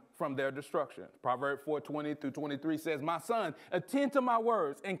them from their destruction. Proverbs 4:20-23 says, my son, attend to my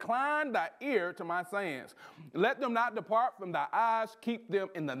words, incline thy ear to my sayings. Let them not depart from thy eyes, keep them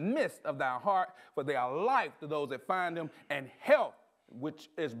in the midst of thy heart, for they are life to those that find them, and health, which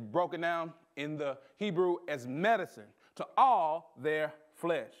is broken down in the Hebrew as medicine, to all their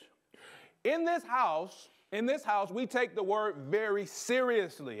flesh. In this house, we take the word very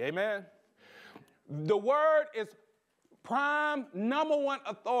seriously. Amen. The word is prime number 1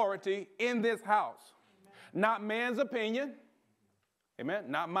 authority in this house. Not man's opinion. Amen.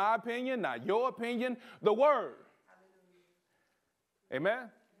 Not my opinion, not your opinion. The word. Amen.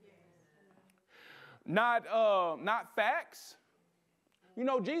 not facts. You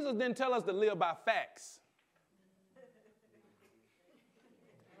know, Jesus didn't tell us to live by facts.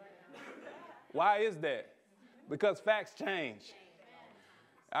 Why is that? Because facts change.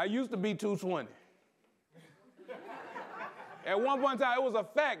 I used to be 220. At one point in time, it was a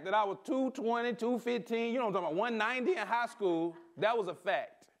fact that I was 220, 215, you know what I'm talking about, 190 in high school. That was a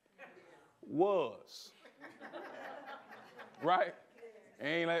fact. Was. Right?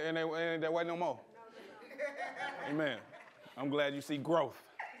 Ain't that way no more. Amen. I'm glad you see growth.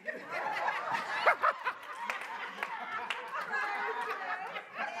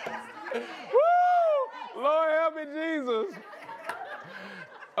 Woo! Lord help me, Jesus.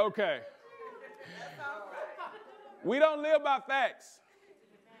 Okay. We don't live by facts.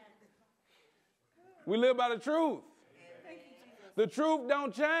 We live by the truth. The truth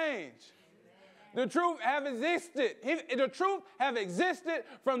don't change. The truth have existed. The truth have existed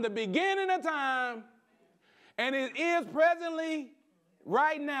from the beginning of time, and it is presently,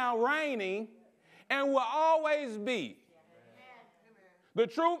 right now, reigning, and will always be. The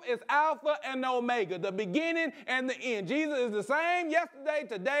truth is Alpha and Omega, the beginning and the end. Jesus is the same yesterday,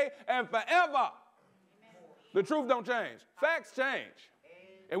 today, and forever. The truth don't change. Facts change.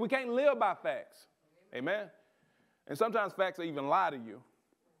 And we can't live by facts. Amen? And sometimes facts will even lie to you.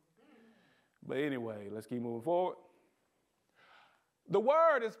 But anyway, let's keep moving forward. The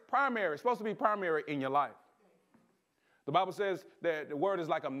word is primary. It's supposed to be primary in your life. The Bible says that the word is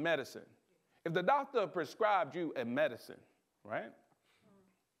like a medicine. If the doctor prescribed you a medicine, right?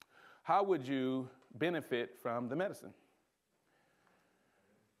 How would you benefit from the medicine?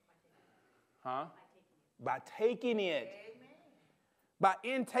 Huh? By taking it. By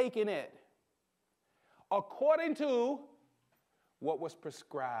intaking it. According to what was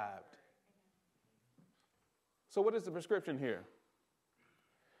prescribed. So what is the prescription here?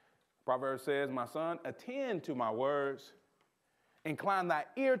 Proverbs says, my son, attend to my words. Incline thy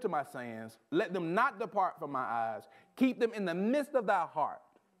ear to my sayings. Let them not depart from my eyes. Keep them in the midst of thy heart.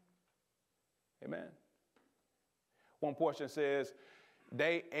 Amen. One portion says,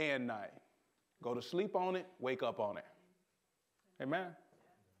 day and night. Go to sleep on it, wake up on it. Amen.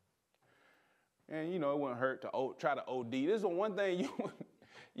 And, you know, it wouldn't hurt to try to OD. This is the one thing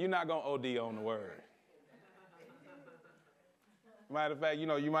you're not going to OD on the word. Matter of fact, you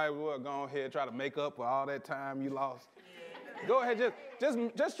know, you might well go ahead and try to make up for all that time you lost. Go ahead,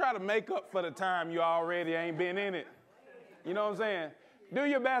 just try to make up for the time you already ain't been in it. You know what I'm saying? Do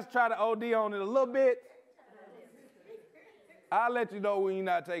your best to try to OD on it a little bit. I'll let you know when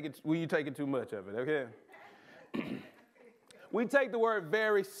you're taking too much of it, okay? We take the word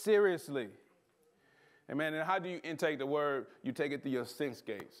very seriously. Amen. And how do you intake the word? You take it through your sense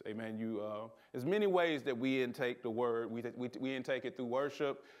gates. Amen. There's many ways that we intake the word. We intake it through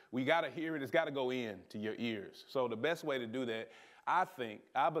worship. We got to hear it. It's got to go in to your ears. So the best way to do that,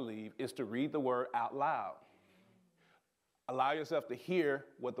 I believe, is to read the word out loud. Allow yourself to hear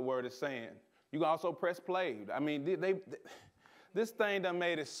what the word is saying. You can also press play. I mean, this thing done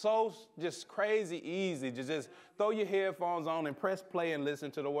made it so just crazy easy to just throw your headphones on and press play and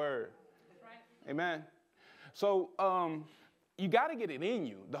listen to the word. Right. Amen. So you got to get it in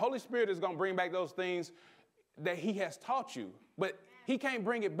you. The Holy Spirit is going to bring back those things that he has taught you. But he can't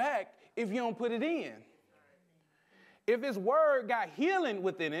bring it back if you don't put it in. If his word got healing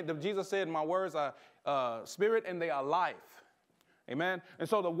within it, Jesus said, my words are spirit and they are life. Amen. And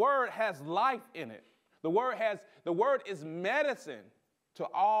so the word has life in it. The word is medicine to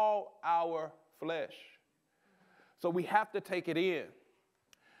all our flesh. So we have to take it in.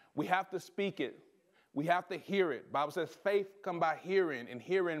 We have to speak it. We have to hear it. The Bible says faith come by hearing, and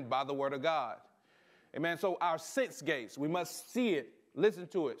hearing by the word of God. Amen. So our sense gates, we must see it, listen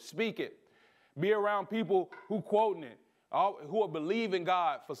to it, speak it. Be around people who quoting it, who are believing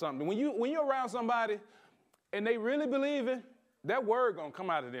God for something. When you're around somebody and they really believe it, that word gonna come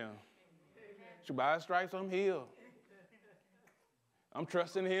out of them. By his stripes I'm healed. I'm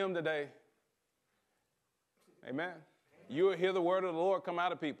trusting him today. Amen. You will hear the word of the Lord come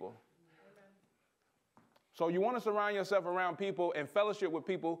out of people. So you want to surround yourself around people and fellowship with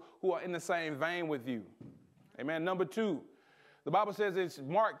people who are in the same vein with you. Amen. Number 2, the Bible says it's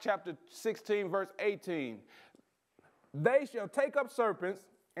Mark chapter 16, verse 18. They shall take up serpents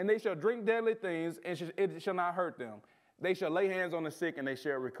and they shall drink deadly things and it shall not hurt them. They shall lay hands on the sick and they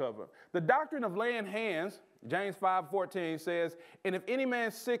shall recover. The doctrine of laying hands, James 5:14 says, and if any man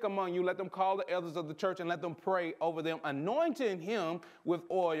sick among you, let them call the elders of the church and let them pray over them, anointing him with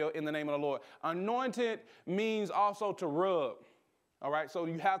oil in the name of the Lord. Anointed means also to rub. All right, so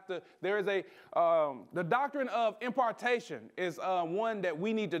you have to, there is the doctrine of impartation is one that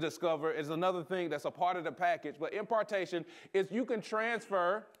we need to discover, is another thing that's a part of the package. But impartation is you can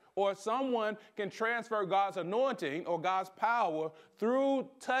transfer, or someone can transfer God's anointing or God's power through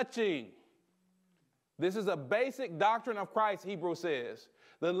touching. This is a basic doctrine of Christ, Hebrews says,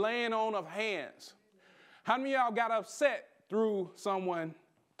 the laying on of hands. How many of y'all got upset through someone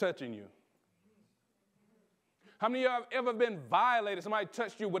touching you? How many of y'all have ever been violated? Somebody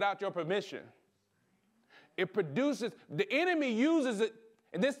touched you without your permission. It produces, the enemy uses it,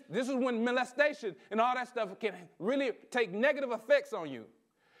 and this is when molestation and all that stuff can really take negative effects on you.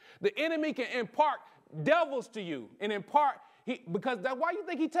 The enemy can impart devils to you and impart, because that's why you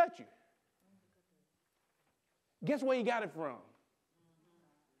think he touched you. Guess where he got it from?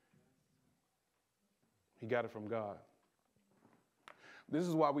 He got it from God. This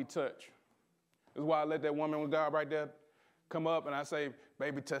is why we touch. This is why I let that woman with God right there come up and I say,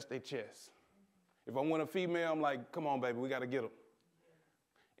 baby, touch their chest. If I want a female, I'm like, come on, baby, we got to get them.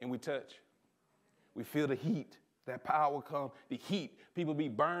 And we touch. We feel the heat. That power come, the heat. People be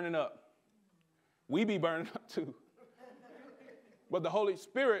burning up. We be burning up too. But the Holy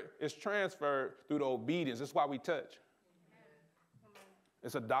Spirit is transferred through the obedience. That's why we touch.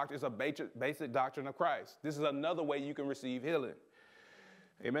 It's a basic doctrine of Christ. This is another way you can receive healing.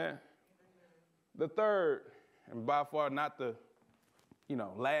 Amen. The third, and by far not the,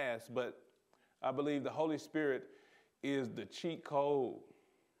 last, but I believe the Holy Spirit is the cheat code.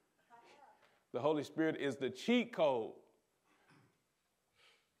 The Holy Spirit is the cheat code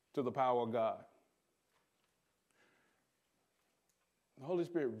to the power of God. The Holy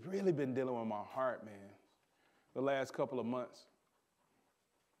Spirit really been dealing with my heart, man, the last couple of months.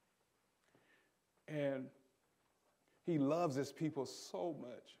 And he loves his people so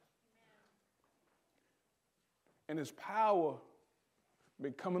much. And his power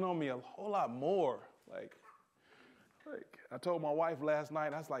been coming on me a whole lot more. Like I told my wife last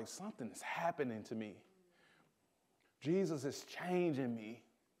night, I was like, something is happening to me. Jesus is changing me.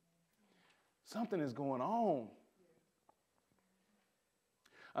 Something is going on.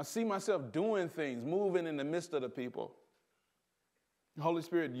 I see myself doing things, moving in the midst of the people. The Holy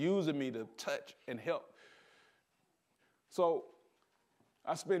Spirit using me to touch and help. So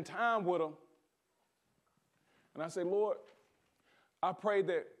I spend time with him. And I say, Lord, I pray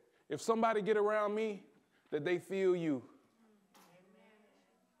that if somebody get around me, that they feel you.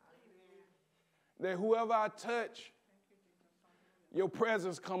 That whoever I touch, your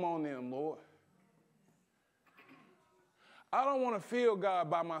presence come on them, Lord. I don't want to feel God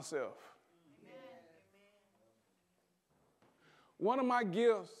by myself. One of my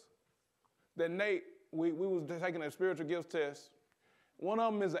gifts that Nate, we was taking a spiritual gifts test. One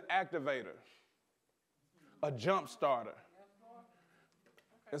of them is an activator, a jump starter.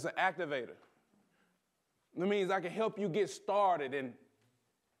 It's an activator. That means I can help you get started and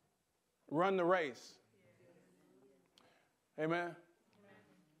run the race. Amen.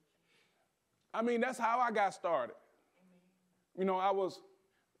 I mean, that's how I got started.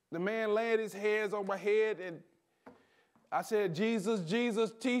 The man laid his hands on my head and I said, Jesus,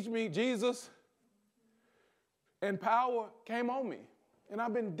 Jesus, teach me, Jesus. And power came on me. And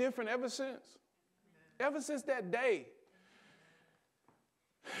I've been different ever since. Ever since that day.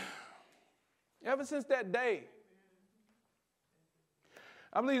 Ever since that day.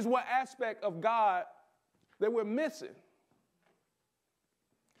 I believe it's one aspect of God that we're missing.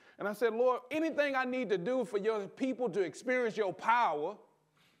 And I said, Lord, anything I need to do for your people to experience your power,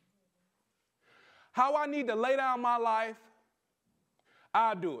 how I need to lay down my life,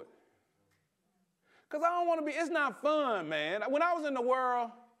 I'll do it. Because I don't want to be, it's not fun, man. When I was in the world,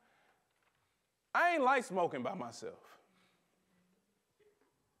 I ain't like smoking by myself.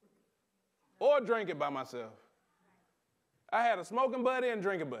 Or drinking by myself. I had a smoking buddy and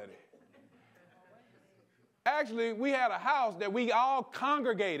drinking buddy. Actually, we had a house that we all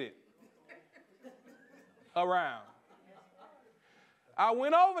congregated around. I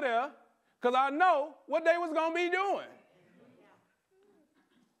went over there because I know what they was going to be doing.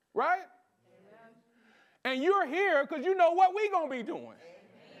 Right? And you're here because you know what we going to be doing.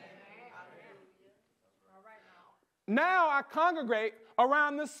 Now I congregate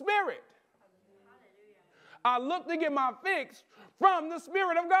around the Spirit. I look to get my fix from the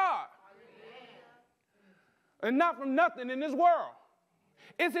Spirit of God. And not from nothing in this world.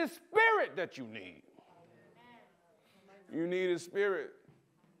 It's His Spirit that you need. You need His Spirit.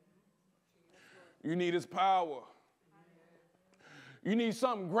 You need His power. You need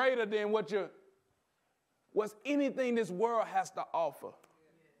something greater than what's anything this world has to offer.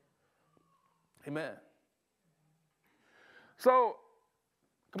 Amen. So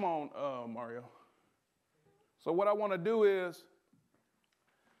Come on, Mario. So what I want to do is,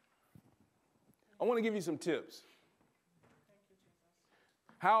 I want to give you some tips.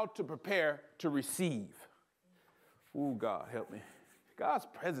 How to prepare to receive. Ooh, God, help me. God's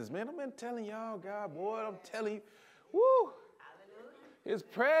presence, man. I've been telling y'all, God, boy, I'm telling you. Woo. His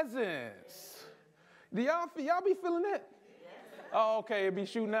presence. Do y'all be feeling that? Oh, okay, it be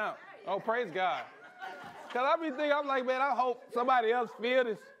shooting out. Oh, praise God. Because I be thinking, I'm like, man, I hope somebody else feel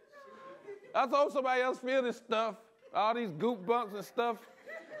this. I hope somebody else feel this stuff. All these goop bumps and stuff.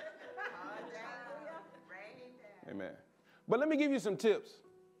 Amen. But let me give you some tips.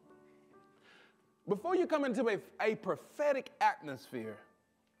 Before you come into a prophetic atmosphere,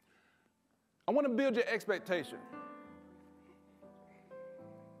 I want to build your expectation.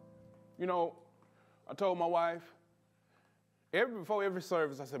 You know, I told my wife, before every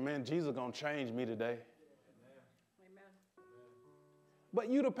service, I said, man, Jesus is going to change me today. Amen. But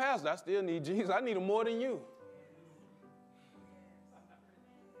you the pastor, I still need Jesus. I need him more than you.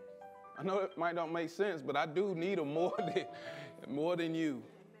 I know it might not make sense, but I do need him more than you.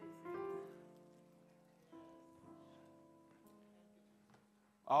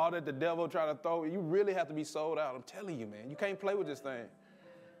 All that the devil try to throw, you really have to be sold out. I'm telling you, man, you can't play with this thing.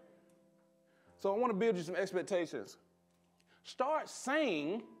 So I want to build you some expectations. Start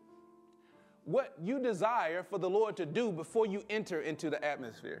saying what you desire for the Lord to do before you enter into the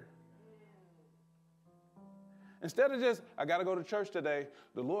atmosphere. Instead of just, I got to go to church today,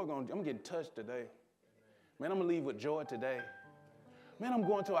 I'm getting touched today. Man, I'm going to leave with joy today. Man, I'm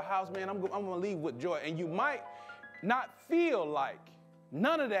going to a house, man, I'm going to leave with joy. And you might not feel like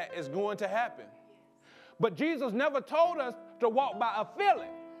none of that is going to happen. But Jesus never told us to walk by a feeling.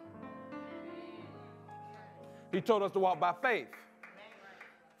 He told us to walk by faith.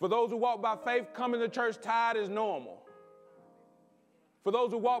 For those who walk by faith, coming to church tired is normal. For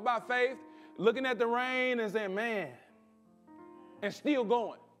those who walk by faith, looking at the rain and saying, man, and still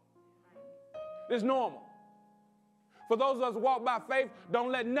going. It's normal. For those of us who walk by faith,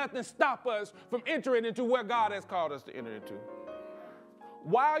 don't let nothing stop us from entering into where God has called us to enter into.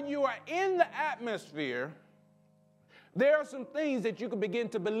 While you are in the atmosphere, there are some things that you can begin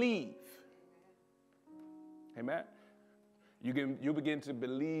to believe. Amen. You begin to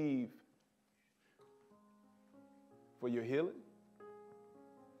believe for your healing.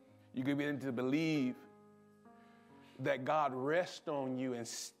 You can begin to believe that God rests on you and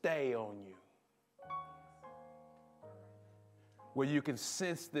stay on you. Where you can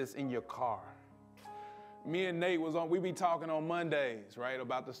sense this in your car. Me and Nate we be talking on Mondays, right,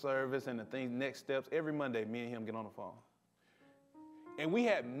 about the service and the things, next steps. Every Monday, me and him get on the phone. And we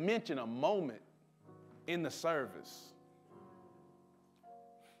had mentioned a moment in the service.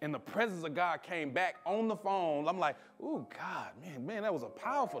 And the presence of God came back on the phone. I'm like, oh, God, man, that was a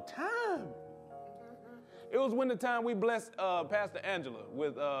powerful time. It was when the time we blessed Pastor Angela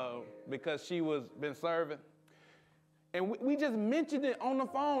with because she was been serving. And we just mentioned it on the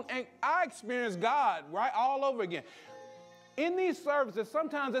phone, and I experienced God, right, all over again. In these services,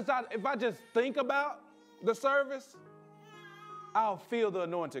 sometimes if I just think about the service, I'll feel the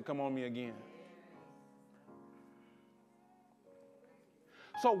anointing come on me again.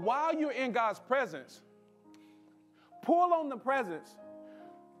 So while you're in God's presence, pull on the presence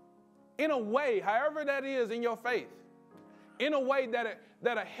in a way, however that is in your faith, in a way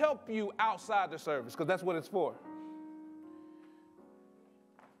that'll help you outside the service, because that's what it's for.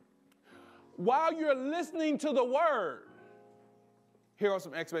 While you're listening to the word, here are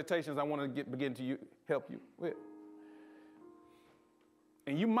some expectations I want to begin to help you with.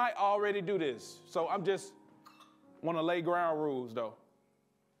 And you might already do this, so I'm just want to lay ground rules, though.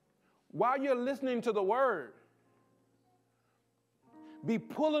 While you're listening to the word, be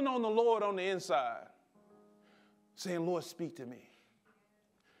pulling on the Lord on the inside, saying, Lord, speak to me.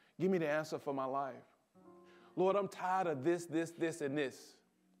 Give me the answer for my life. Lord, I'm tired of this, and this.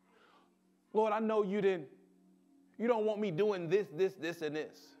 Lord, I know you don't want me doing this, and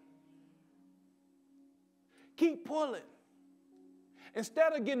this. Keep pulling.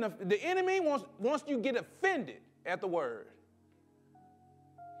 Instead of getting, the enemy wants you to get offended at the word.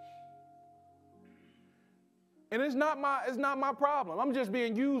 And it's not my problem. I'm just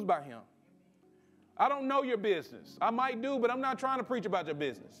being used by him. I don't know your business. I might do, but I'm not trying to preach about your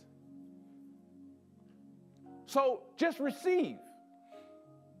business. So just receive.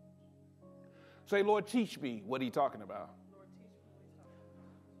 Say, Lord, teach me what he's talking about. Lord,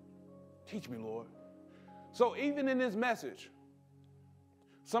 teach me, Lord. So even in this message,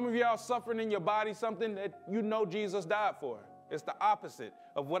 some of y'all suffering in your body something that you know Jesus died for. It's the opposite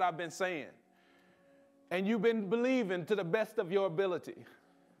of what I've been saying. And you've been believing to the best of your ability.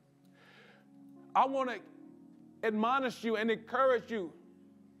 I want to admonish you and encourage you.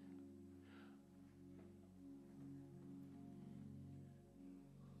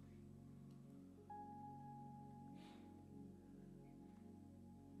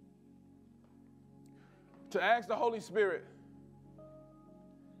 To ask the Holy Spirit,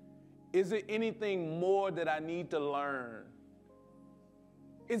 is it anything more that I need to learn?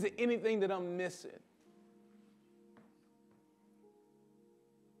 Is it anything that I'm missing?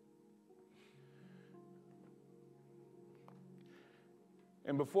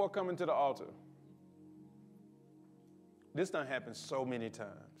 And before coming to the altar, this done happened so many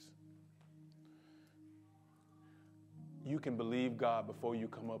times. You can believe God before you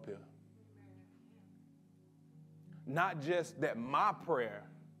come up here. Not just that my prayer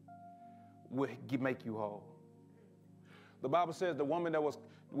would make you whole. The Bible says the woman that was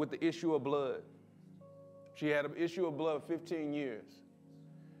with the issue of blood, she had an issue of blood 15 years.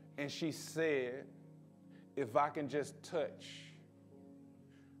 And she said, if I can just touch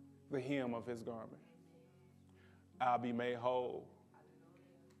the hem of his garment, I'll be made whole.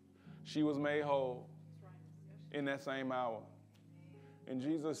 She was made whole in that same hour. And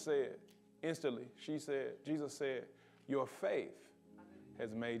Jesus said, instantly, Jesus said, your faith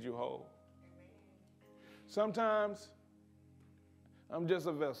has made you whole. Sometimes I'm just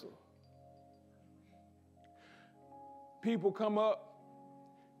a vessel. People come up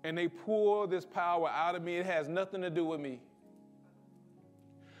and they pour this power out of me. It has nothing to do with me.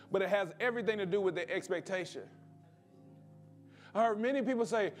 But it has everything to do with their expectation. I heard many people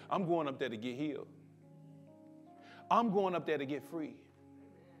say, I'm going up there to get healed. I'm going up there to get free.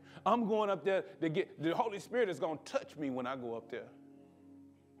 I'm going up there to get, the Holy Spirit is going to touch me when I go up there.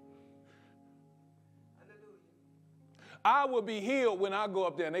 I will be healed when I go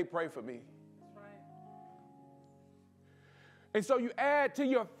up there and they pray for me. That's right. And so you add to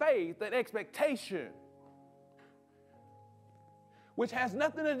your faith that expectation, which has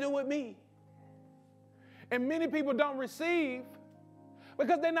nothing to do with me. And many people don't receive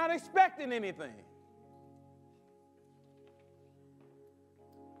because they're not expecting anything.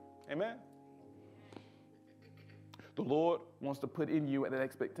 Amen? The Lord wants to put in you an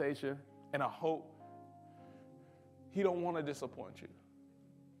expectation and a hope. He don't want to disappoint you.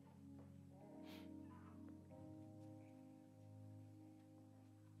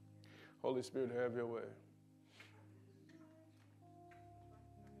 Holy Spirit, have your way.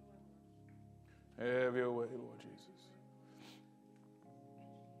 Have your way, Lord Jesus.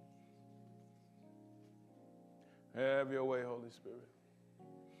 Have your way, Holy Spirit.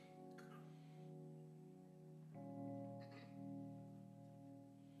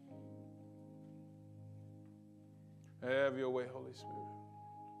 Have your way, Holy Spirit.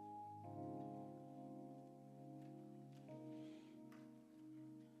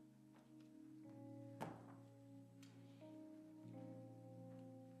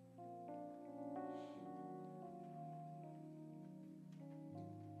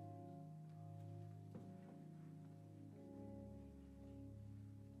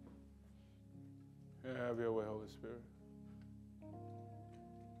 Have your way, Holy Spirit.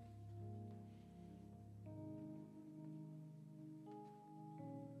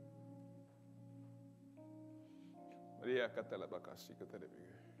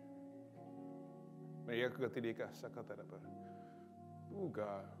 Oh,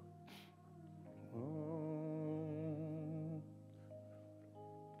 God.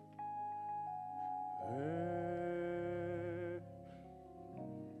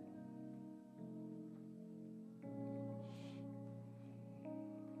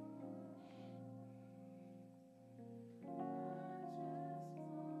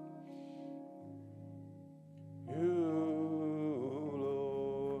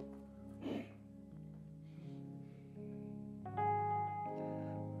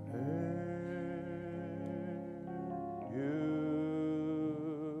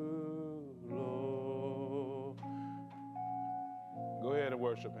 Go ahead and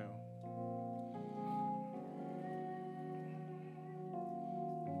worship him.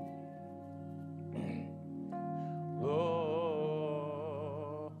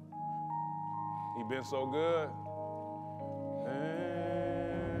 Lord, he's been so good.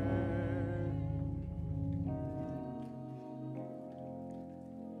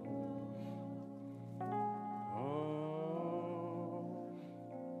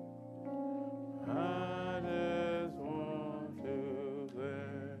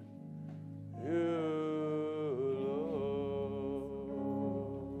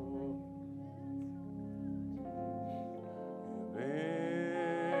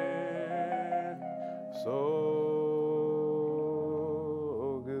 So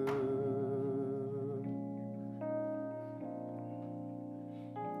good.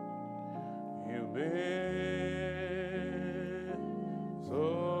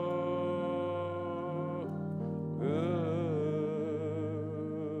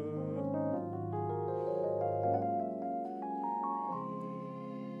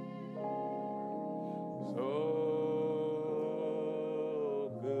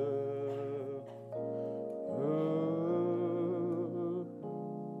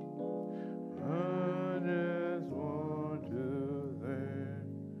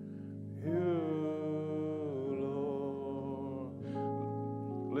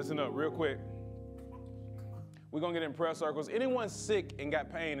 Listen up real quick. We're going to get in prayer circles. Anyone sick and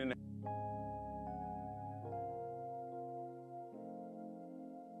got pain in